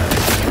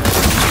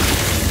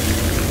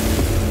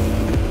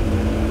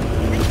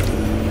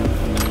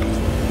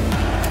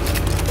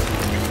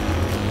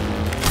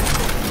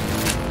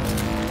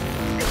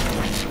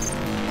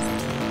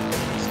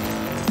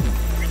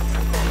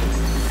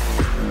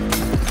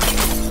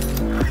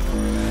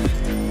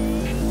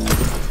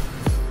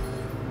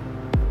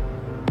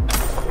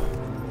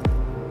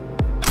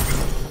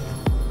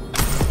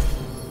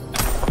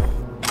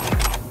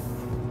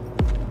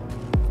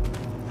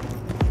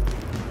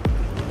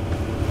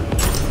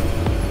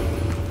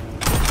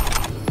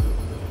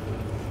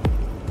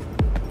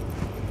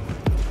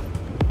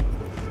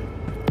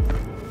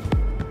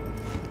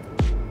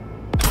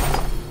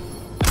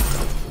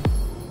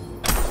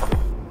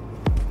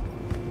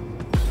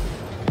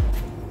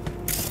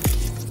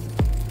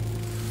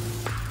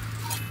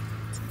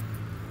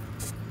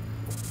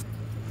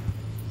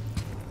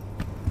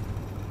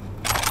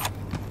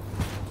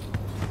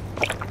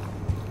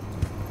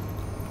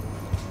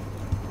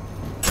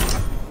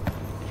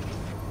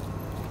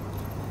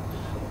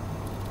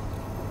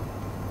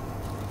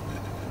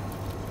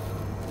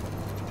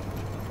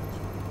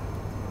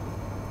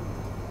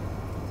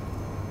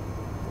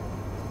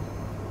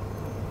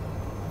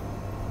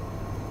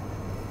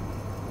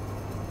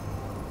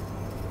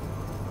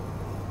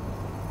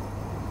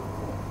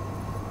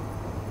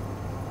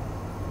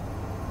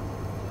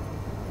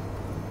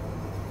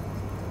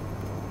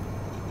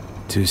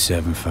 Two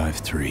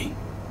 753.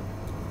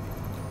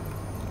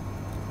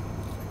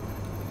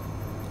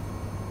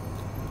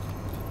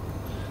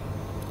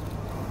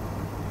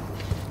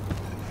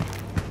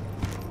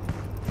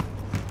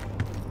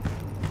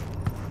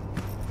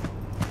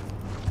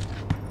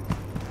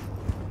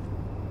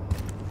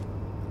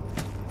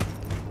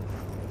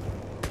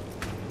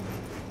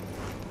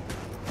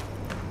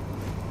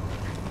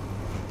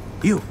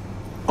 You,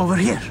 over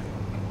here.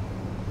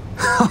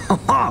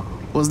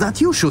 Was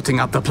that you shooting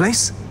up the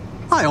place?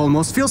 I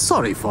almost feel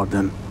sorry for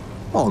them.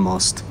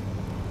 Almost.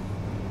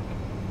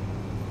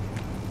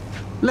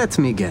 Let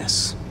me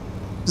guess.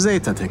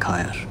 Zeta Tech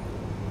hire.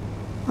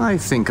 I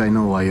think I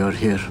know why you're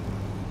here.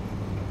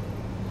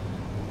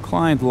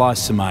 Client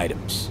lost some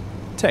items.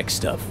 Tech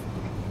stuff.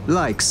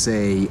 Like,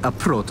 say, a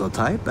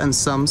prototype and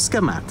some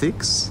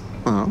schematics,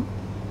 huh?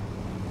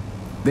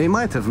 They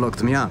might have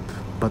locked me up,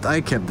 but I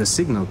kept the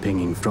signal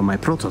pinging from my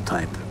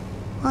prototype.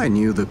 I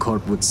knew the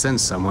Corp would send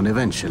someone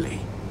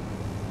eventually.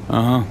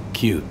 Uh-huh,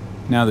 cute.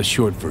 Now the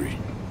short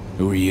version.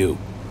 Who are you?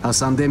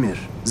 Hassan Demir,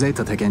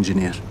 Zeta Tech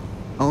engineer.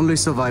 Only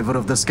survivor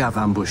of the Scav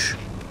ambush.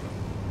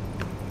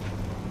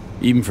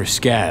 Even for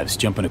scavs,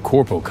 jumping a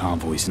corpo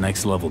convoy's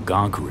next level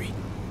gonkery.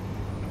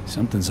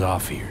 Something's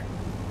off here.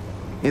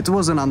 It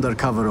was an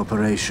undercover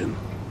operation.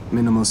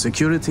 Minimal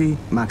security,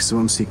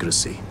 maximum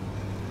secrecy.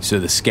 So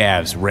the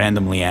scavs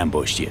randomly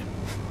ambushed you?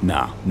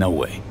 Nah, no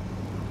way.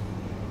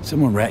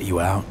 Someone rat you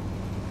out?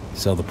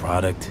 Sell the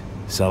product?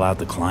 Sell out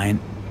the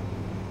client?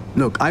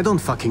 Look, I don't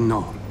fucking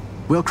know.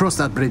 We'll cross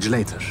that bridge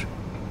later.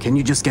 Can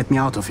you just get me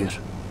out of here?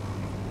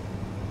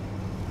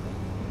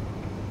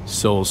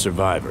 Sole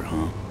survivor,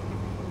 huh?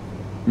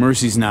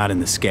 Mercy's not in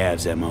the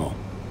scavs' MO.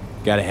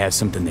 Gotta have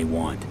something they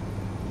want.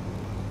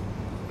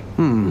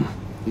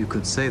 You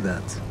could say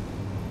that.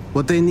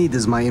 What they need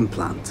is my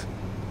implant.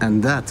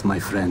 And that, my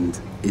friend,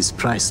 is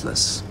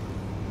priceless.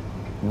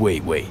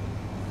 Wait.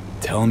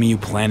 Tell me you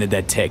planted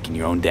that tech in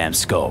your own damn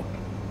skull.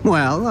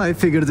 Well, I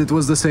figured it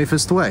was the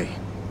safest way.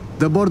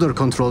 The border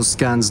control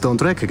scans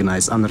don't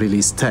recognize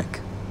unreleased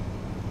tech.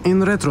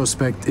 In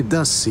retrospect, it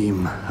does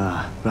seem,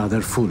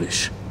 rather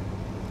foolish.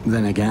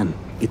 Then again,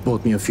 it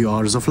bought me a few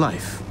hours of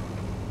life.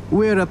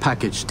 We're a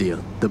package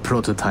deal, the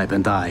prototype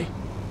and I.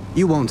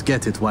 You won't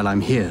get it while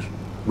I'm here,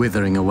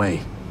 withering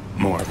away.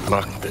 More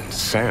luck than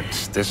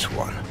sense, this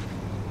one.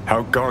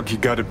 How gog you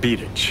gotta be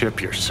to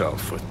chip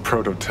yourself with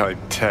prototype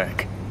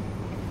tech?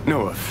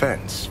 No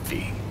offense,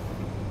 V.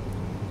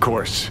 Of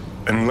course,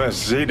 unless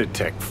Zeta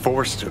Tech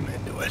forced him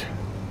into it.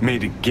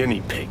 Made a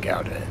guinea pig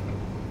out of it.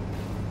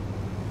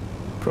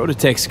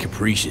 Prototech's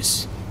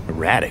capricious,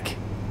 erratic.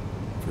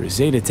 For For a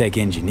Zetatech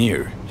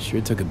engineer, sure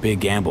took a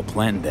big gamble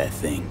planting that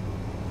thing.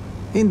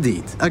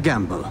 Indeed, a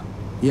gamble.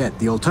 Yet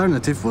the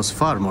alternative was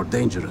far more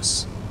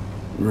dangerous.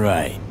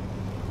 Right.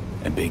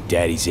 And Big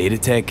Daddy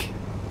Zetatech?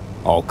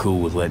 All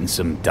cool with letting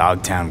some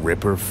Dogtown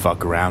Ripper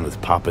fuck around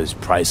with Papa's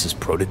priceless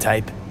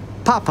prototype?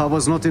 Papa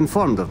was not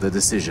informed of the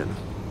decision.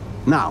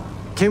 Now,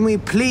 can we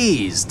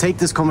please take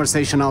this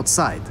conversation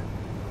outside?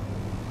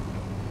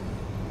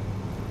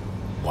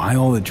 Why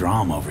all the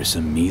drama over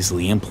some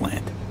measly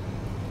implant?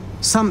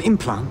 Some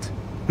implant?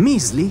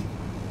 Measly?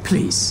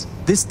 Please,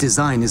 this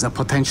design is a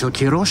potential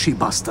Kiroshi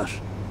buster.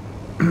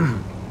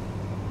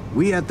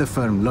 We at the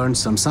firm learned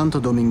some Santo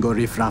Domingo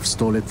riffraff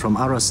stole it from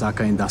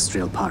Arasaka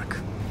Industrial Park.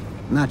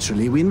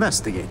 Naturally, we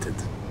investigated.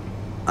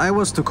 I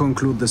was to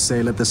conclude the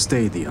sale at the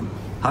stadium.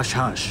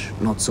 Hush-hush,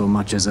 not so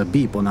much as a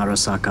beep on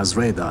Arasaka's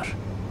radar.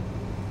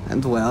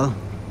 And well,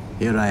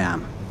 here I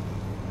am.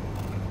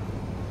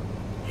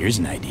 Here's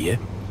an idea.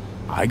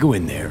 I go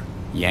in there,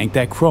 yank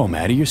that chrome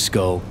out of your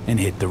skull, and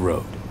hit the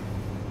road.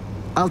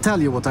 I'll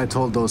tell you what I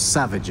told those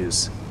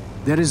savages.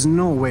 There is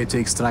no way to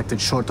extract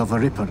it short of a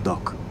Ripper,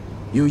 Doc.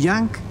 You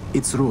yank,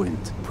 it's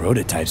ruined.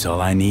 Prototype's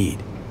all I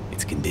need.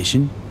 Its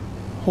condition?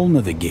 Whole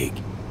nother gig.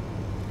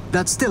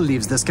 That still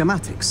leaves the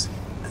schematics.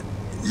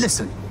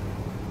 Listen,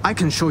 I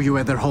can show you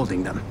where they're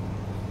holding them.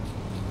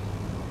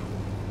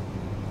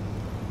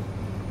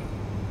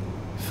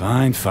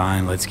 Fine,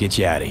 fine, let's get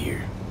you out of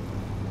here.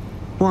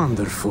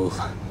 Wonderful.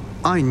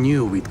 I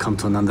knew we'd come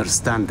to an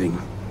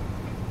understanding.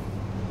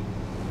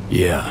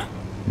 Yeah,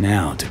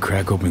 now to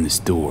crack open this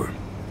door.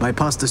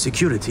 Bypass the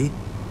security?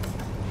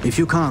 If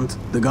you can't,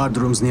 the guard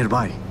room's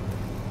nearby.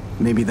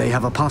 Maybe they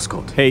have a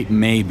passcode. Hey,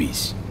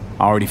 maybes.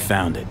 Already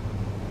found it.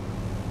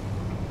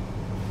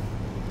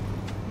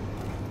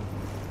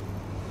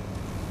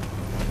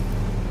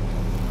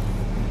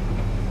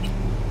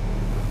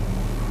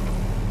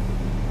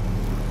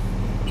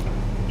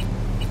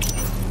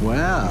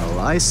 Well,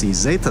 I see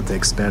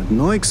Zetatech spared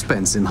no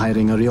expense in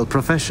hiring a real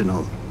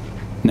professional.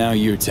 Now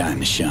your time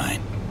to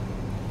shine.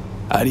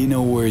 How do you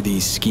know where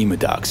these schema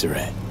docs are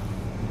at?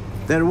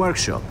 Their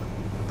workshop.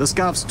 The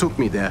scavs took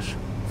me there.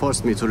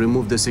 Forced me to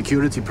remove the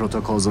security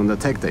protocols on the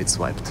tech they'd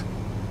swiped.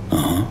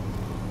 Uh-huh.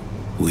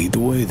 Lead the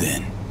way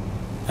then.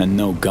 And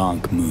no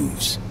gonk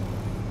moves.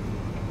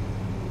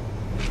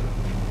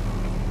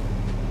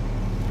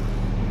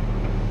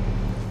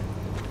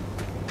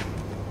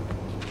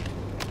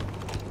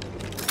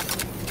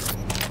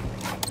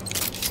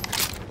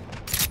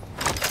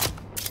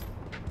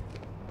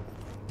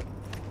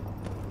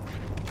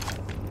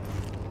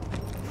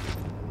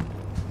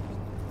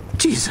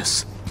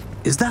 Jesus!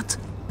 Is that...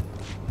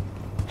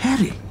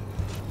 Harry?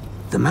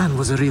 The man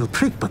was a real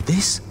prick, but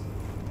this...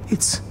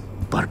 It's...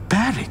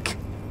 barbaric.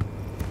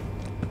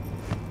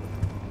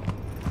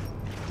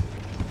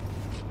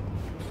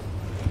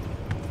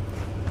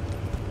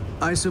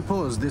 I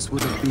suppose this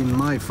would have been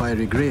my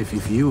fiery grave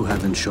if you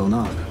hadn't shown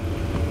up.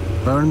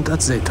 Burned at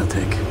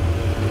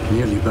Zetatech.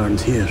 Nearly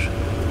burned here.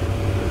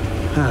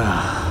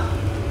 Ah...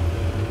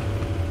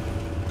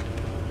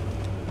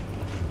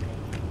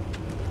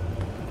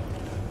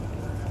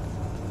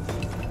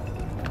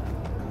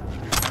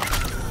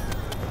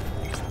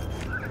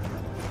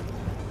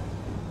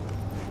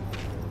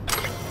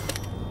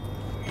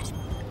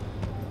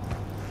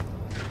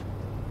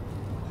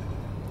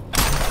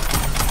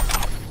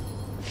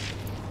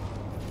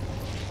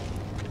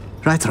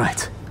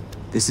 Right.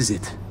 This is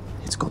it.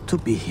 It's got to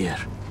be here.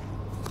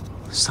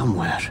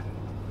 Somewhere.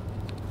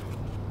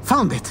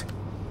 Found it!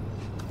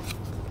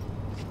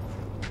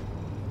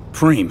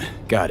 Preem,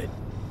 got it.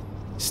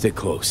 Stick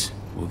close.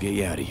 We'll get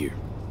you out of here.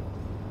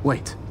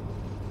 Wait.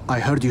 I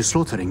heard you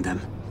slaughtering them,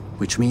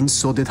 which means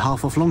so did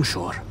half of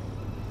Longshore.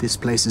 This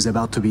place is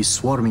about to be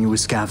swarming with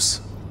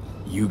scavs.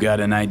 You got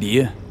an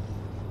idea?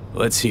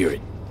 Let's hear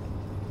it.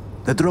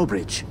 The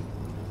drawbridge.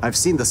 I've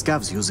seen the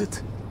scavs use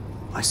it.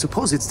 I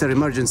suppose it's their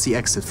emergency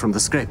exit from the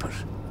scraper.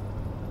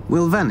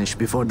 We'll vanish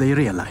before they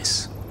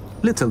realize.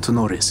 Little to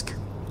no risk.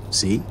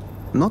 See?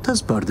 Not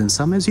as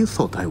burdensome as you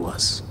thought I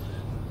was.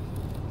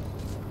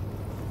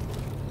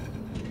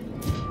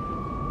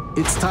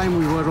 It's time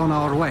we were on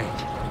our way.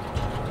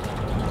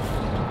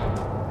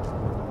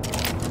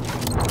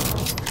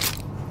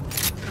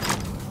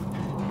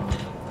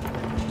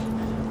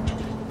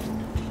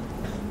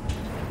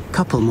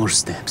 Couple more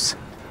steps.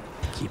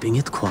 Keeping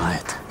it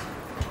quiet.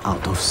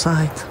 Out of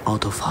sight,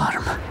 out of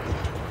harm.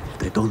 If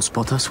they don't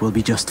spot us, we'll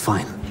be just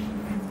fine.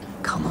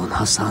 Come on,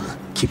 Hassan.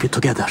 Keep it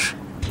together.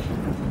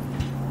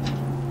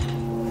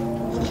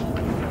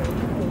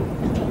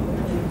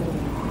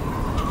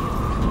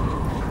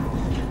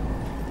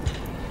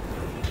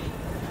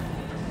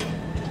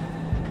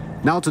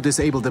 Now to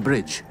disable the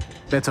bridge.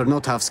 Better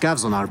not have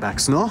scavs on our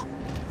backs, no?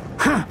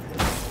 Huh.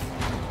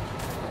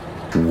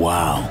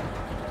 Wow.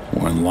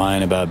 Weren't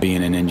lying about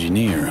being an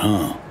engineer,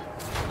 huh?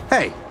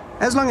 Hey,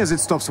 as long as it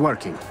stops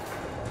working.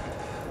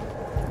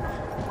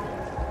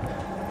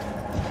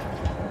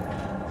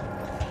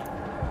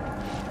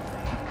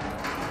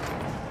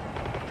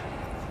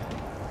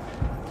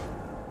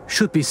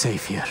 Should be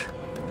safe here.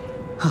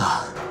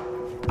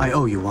 I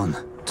owe you one,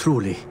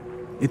 truly.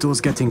 It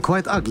was getting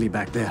quite ugly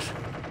back there.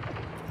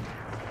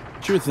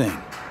 Sure thing.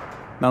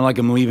 Not like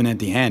I'm leaving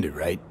empty-handed,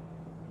 right?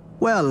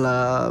 Well,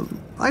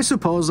 I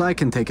suppose I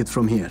can take it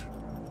from here.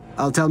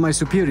 I'll tell my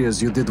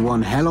superiors you did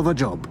one hell of a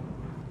job.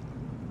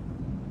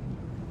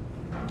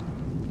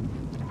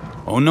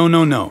 Oh,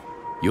 no.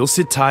 You'll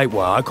sit tight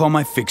while I call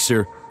my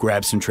fixer,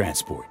 grab some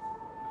transport.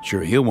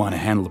 Sure, he'll want to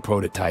handle the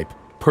prototype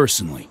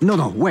personally.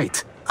 No,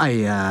 wait.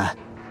 I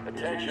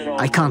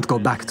can't go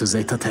back to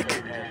Zeta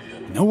Tech.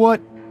 You know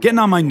what? Getting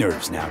on my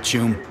nerves now,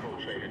 Chum.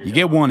 You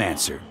get one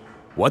answer.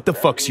 What the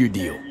fuck's your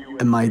deal?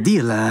 My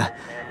deal, I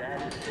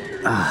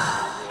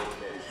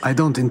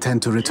don't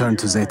intend to return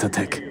to Zeta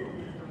Tech.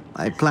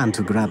 I plan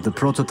to grab the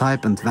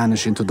prototype and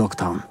vanish into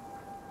Dogtown.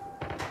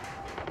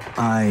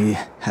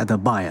 I had a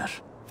buyer.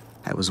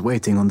 I was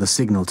waiting on the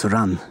signal to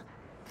run.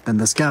 Then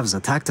the scavs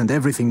attacked and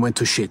everything went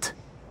to shit.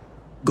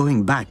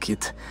 Going back,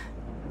 it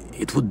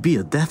would be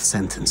a death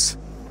sentence.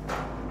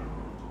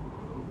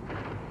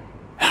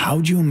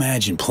 How'd you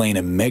imagine playing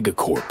a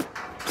megacorp?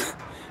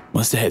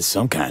 Must have had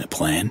some kind of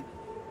plan.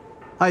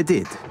 I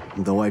did,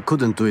 though I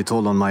couldn't do it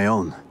all on my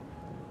own.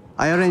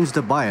 I arranged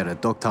a buyer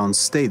at Dogtown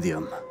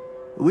Stadium.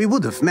 We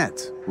would have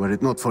met, were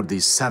it not for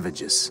these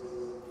savages.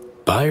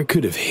 Buyer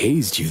could have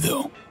hazed you,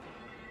 though.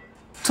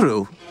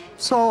 True.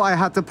 So I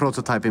had the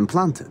prototype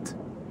implanted.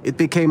 It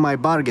became my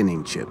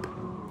bargaining chip.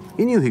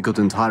 He knew he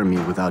couldn't harm me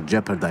without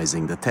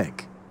jeopardizing the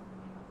tech.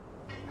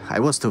 I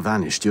was to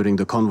vanish during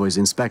the convoy's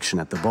inspection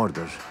at the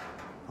border.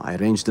 I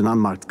arranged an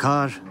unmarked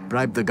car,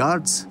 bribed the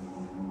guards,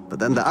 but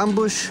then the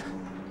ambush,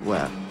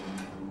 well...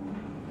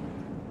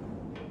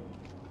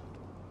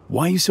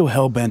 Why are you so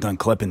hell-bent on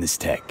klepping this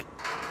tech?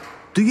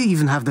 Do you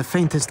even have the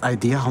faintest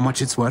idea how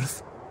much it's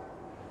worth?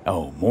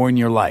 Oh, more in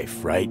your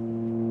life, right?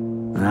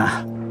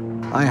 Nah,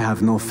 I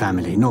have no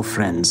family, no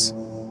friends.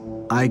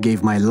 I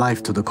gave my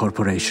life to the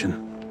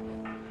corporation.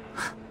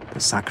 The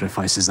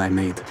sacrifices I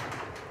made.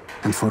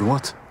 And for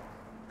what?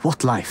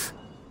 What life?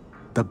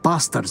 The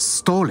bastards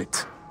stole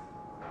it.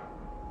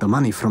 The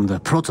money from the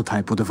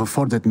prototype would have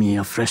afforded me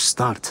a fresh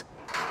start.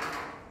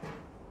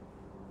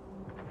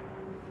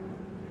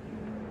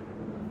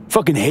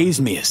 Fucking haze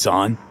me,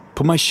 Hassan.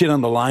 Put my shit on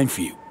the line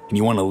for you. And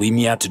you want to leave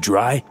me out to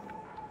dry?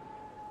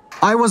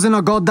 I was in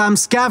a goddamn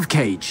scav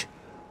cage.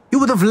 You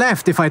would have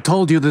left if I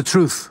told you the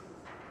truth.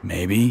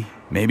 Maybe,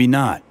 maybe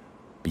not.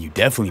 But you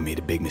definitely made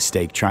a big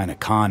mistake trying to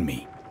con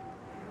me.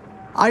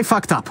 I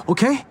fucked up,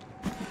 okay?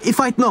 If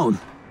I'd known.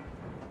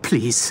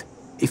 Please,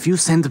 if you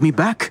send me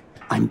back,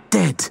 I'm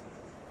dead.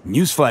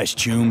 Newsflash,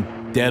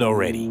 Chum. Dead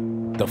already.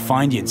 They'll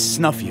find you and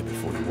snuff you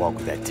before you walk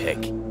with that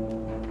tech.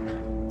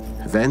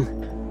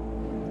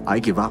 Then, I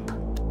give up.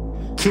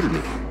 Kill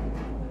me.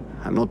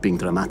 I'm not being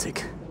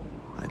dramatic.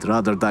 I'd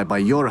rather die by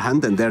your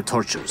hand than their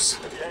tortures.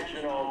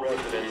 Attention all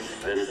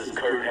residents, this is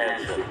Kurt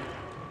Hansen.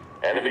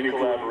 Enemy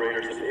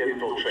collaborators have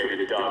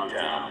infiltrated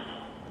Dogtown.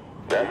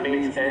 That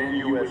means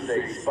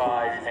NUSA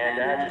spies and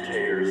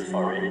agitators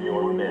are in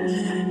your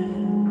midst.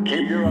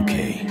 Keep your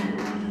Okay.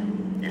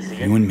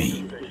 You and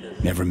me.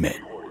 Never met.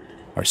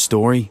 Our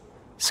story?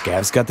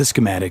 Scavs got the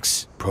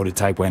schematics,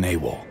 prototype went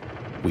AWOL.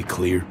 We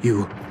clear?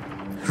 You...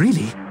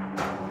 really?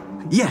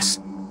 Yes,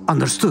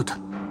 understood.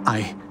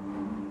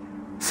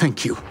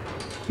 Thank you.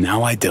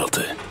 Now I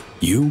Delta.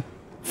 You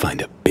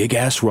find a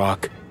big-ass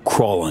rock,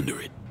 crawl under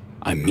it.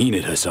 I mean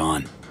it,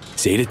 Hassan.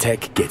 Zeta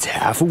Tech gets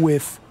half a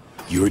whiff,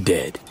 you're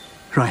dead.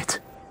 Right.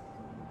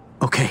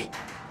 Okay.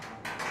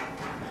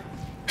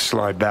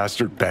 Sly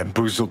bastard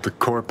bamboozled the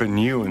corp and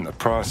you in the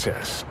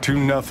process.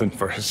 2-0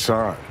 for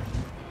Hassan.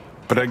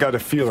 But I got a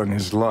feeling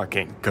his luck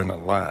ain't gonna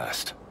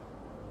last.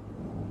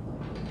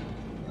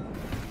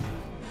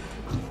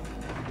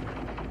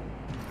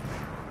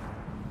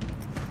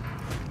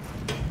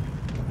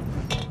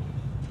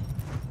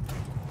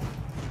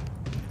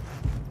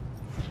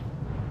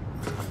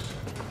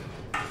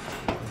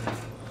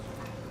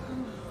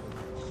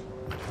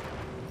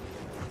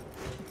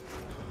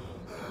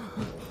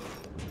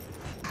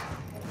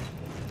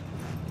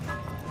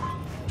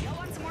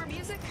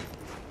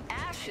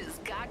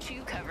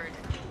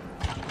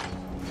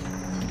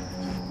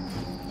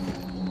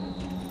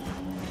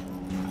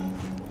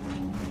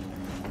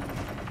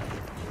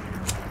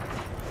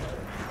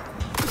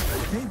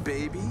 Hey,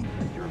 baby.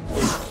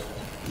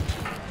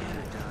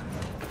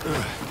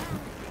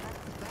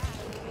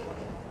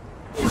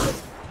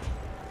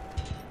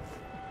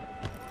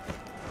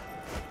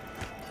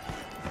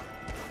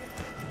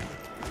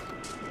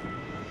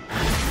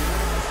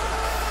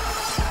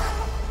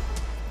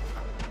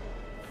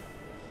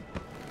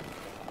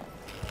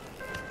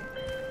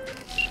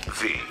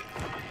 V,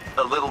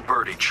 a little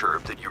birdie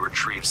chirped that you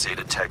retrieved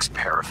Zeta Tech's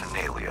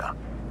paraphernalia.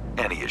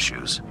 Any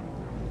issues?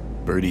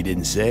 Birdie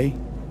didn't say?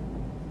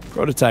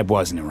 Prototype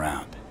wasn't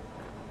around.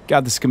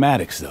 Got the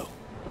schematics, though.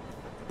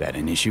 That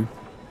an issue?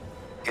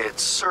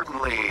 It's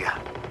certainly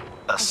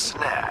a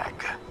snag.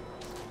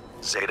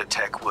 Zeta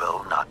Tech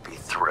will not be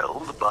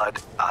thrilled,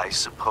 but I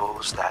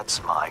suppose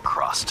that's my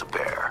cross to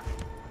bear.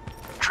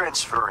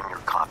 Transferring your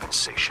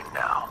compensation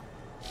now.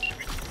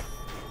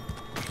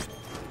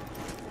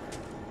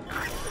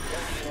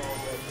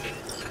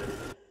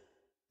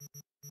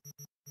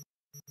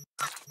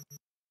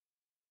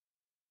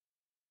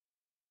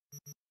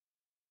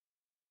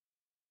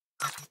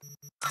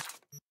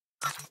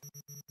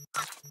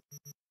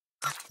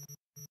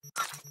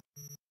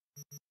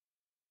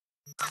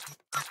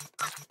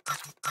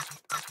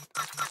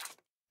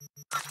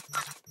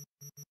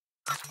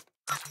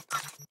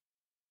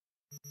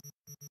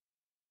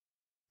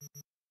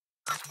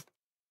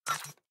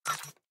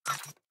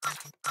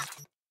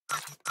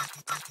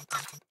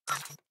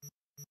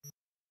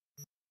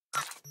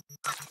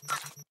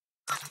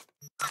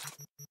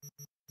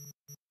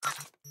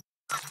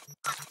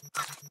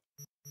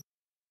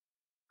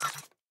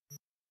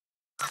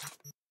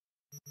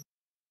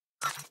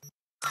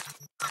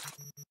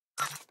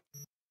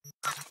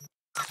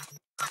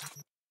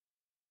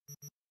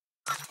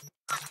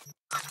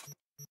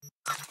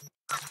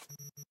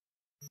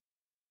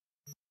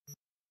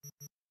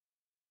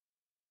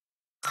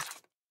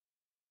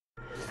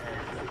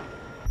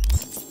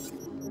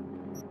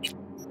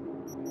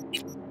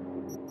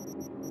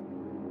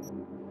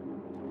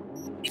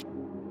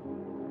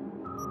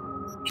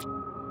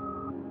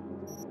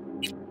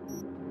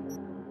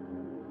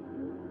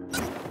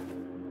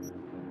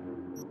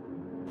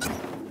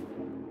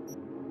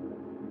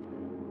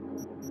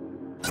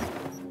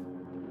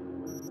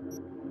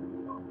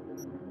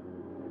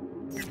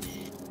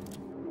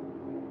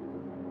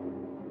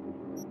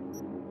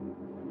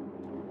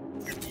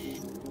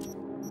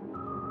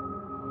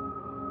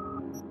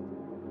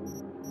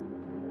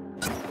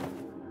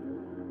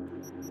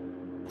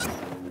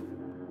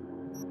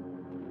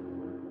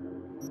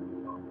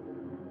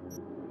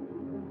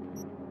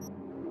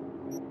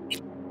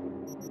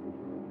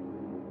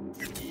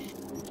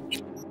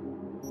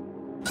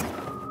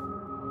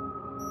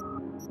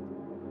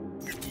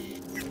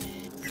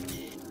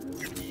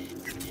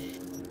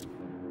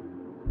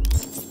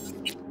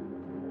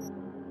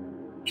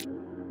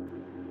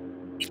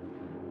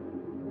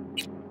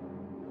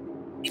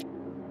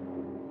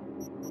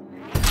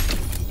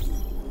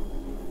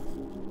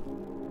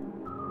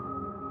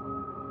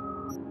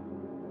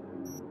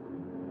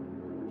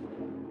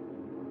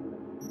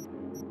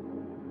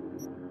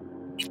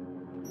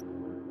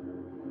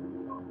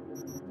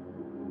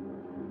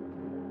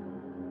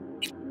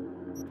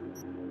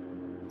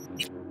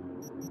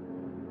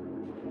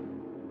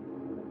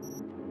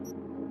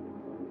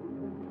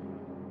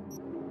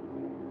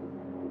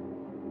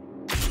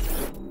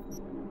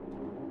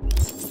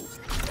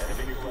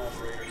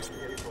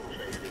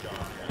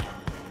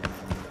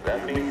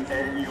 That means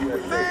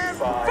NUSA Man,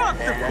 spies fuck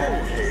the and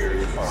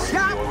agitators are in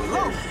Shot your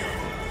low.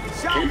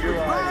 midst. Shot Keep your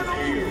eyes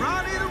Ronald, peeled.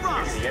 Ronnie the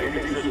Ross. If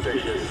anything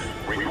suspicious,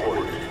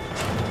 report it.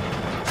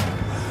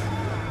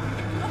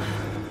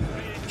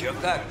 Чё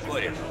как,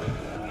 кореш?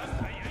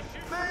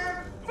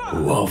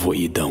 Love what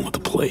you done with the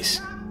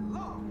place.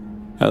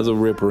 How's a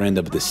Ripper end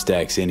up at the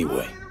stacks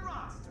anyway?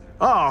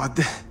 Oh,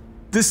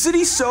 the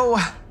city's so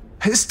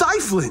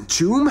stifling,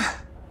 Choom.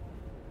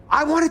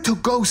 I wanted to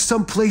go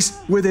someplace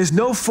where there's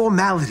no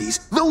formalities,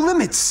 no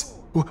limits,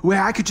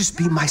 where I could just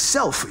be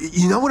myself.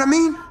 You know what I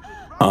mean?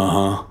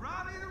 Uh-huh.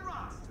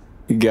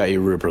 You got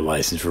your Ripper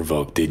license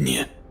revoked, didn't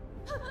you?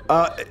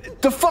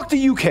 The fuck do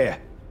you care?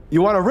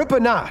 You want to rip or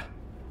not?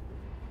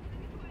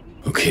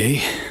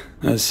 Okay,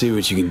 let's see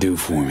what you can do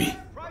for me.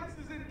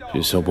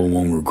 Just hope I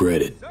won't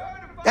regret it.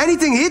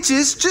 Anything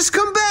hitches, just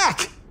come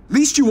back. At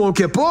least you won't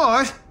get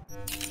bored.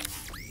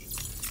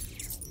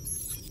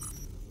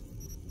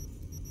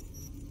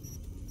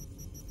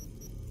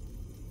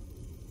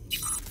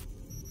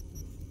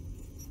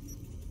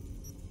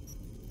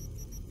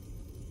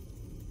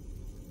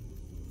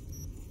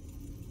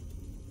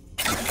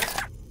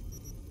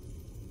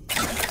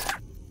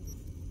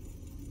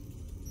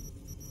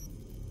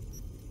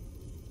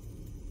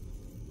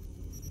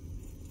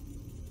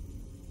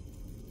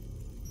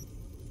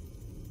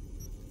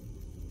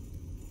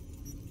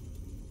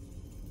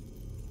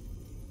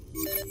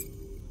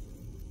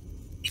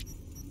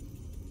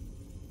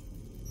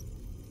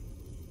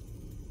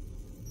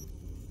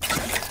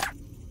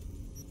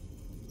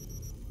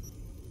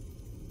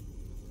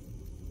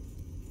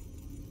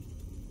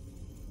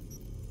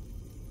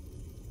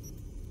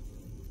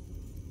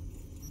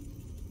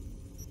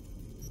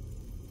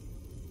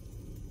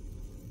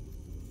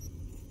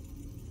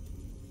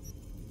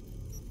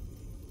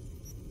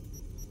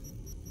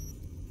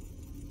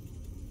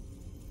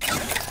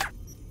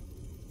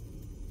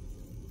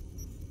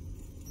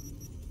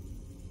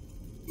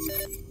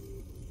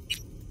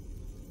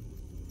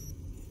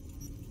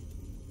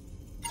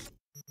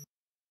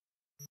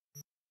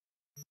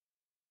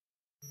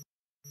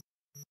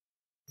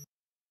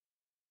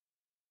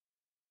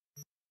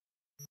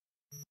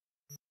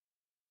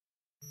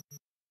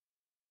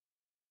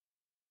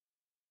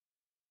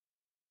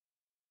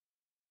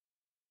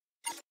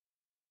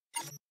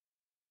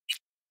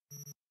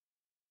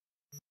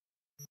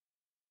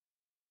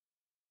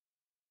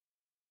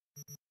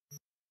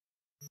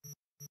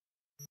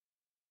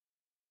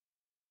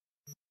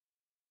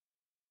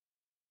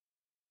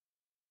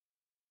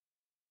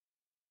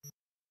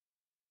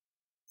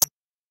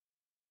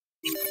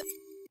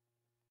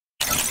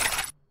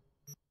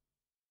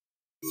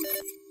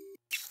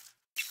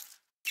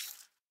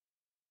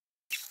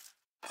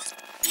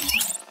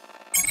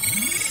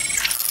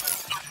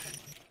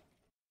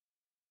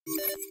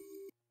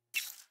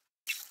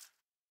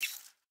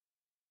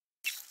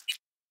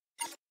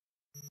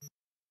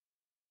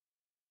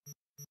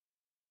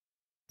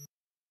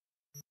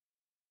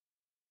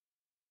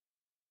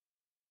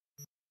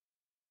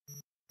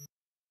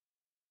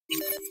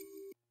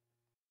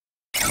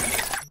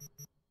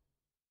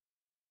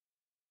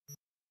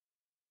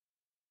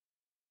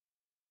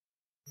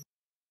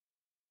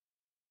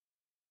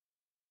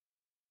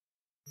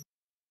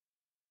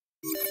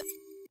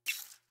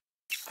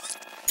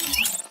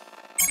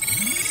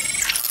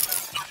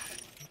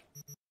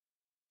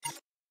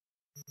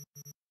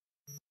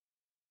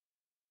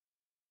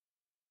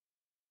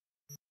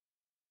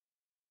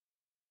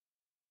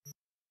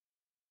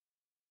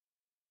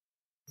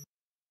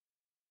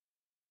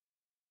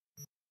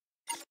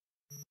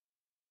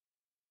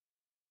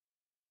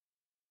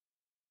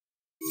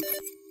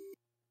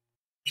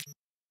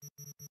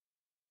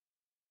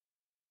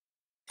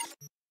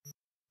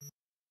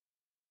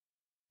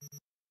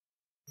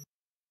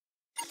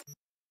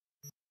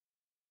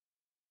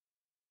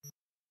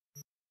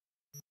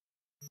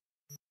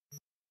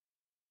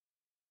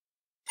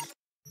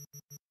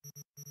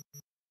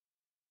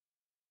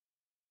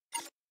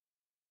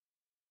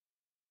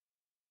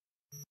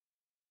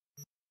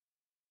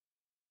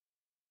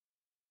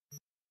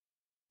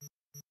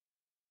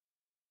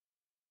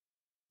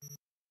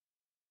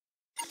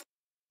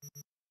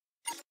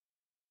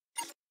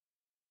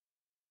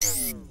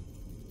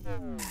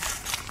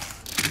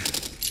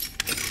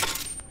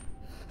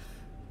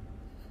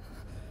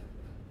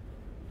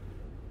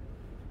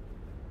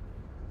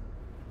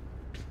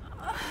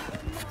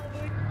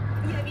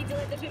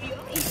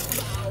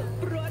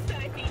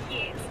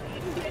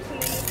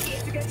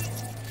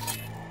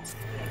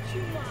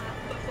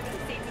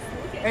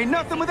 Ain't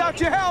nothing without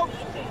your help.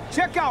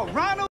 Check out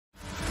Ronald.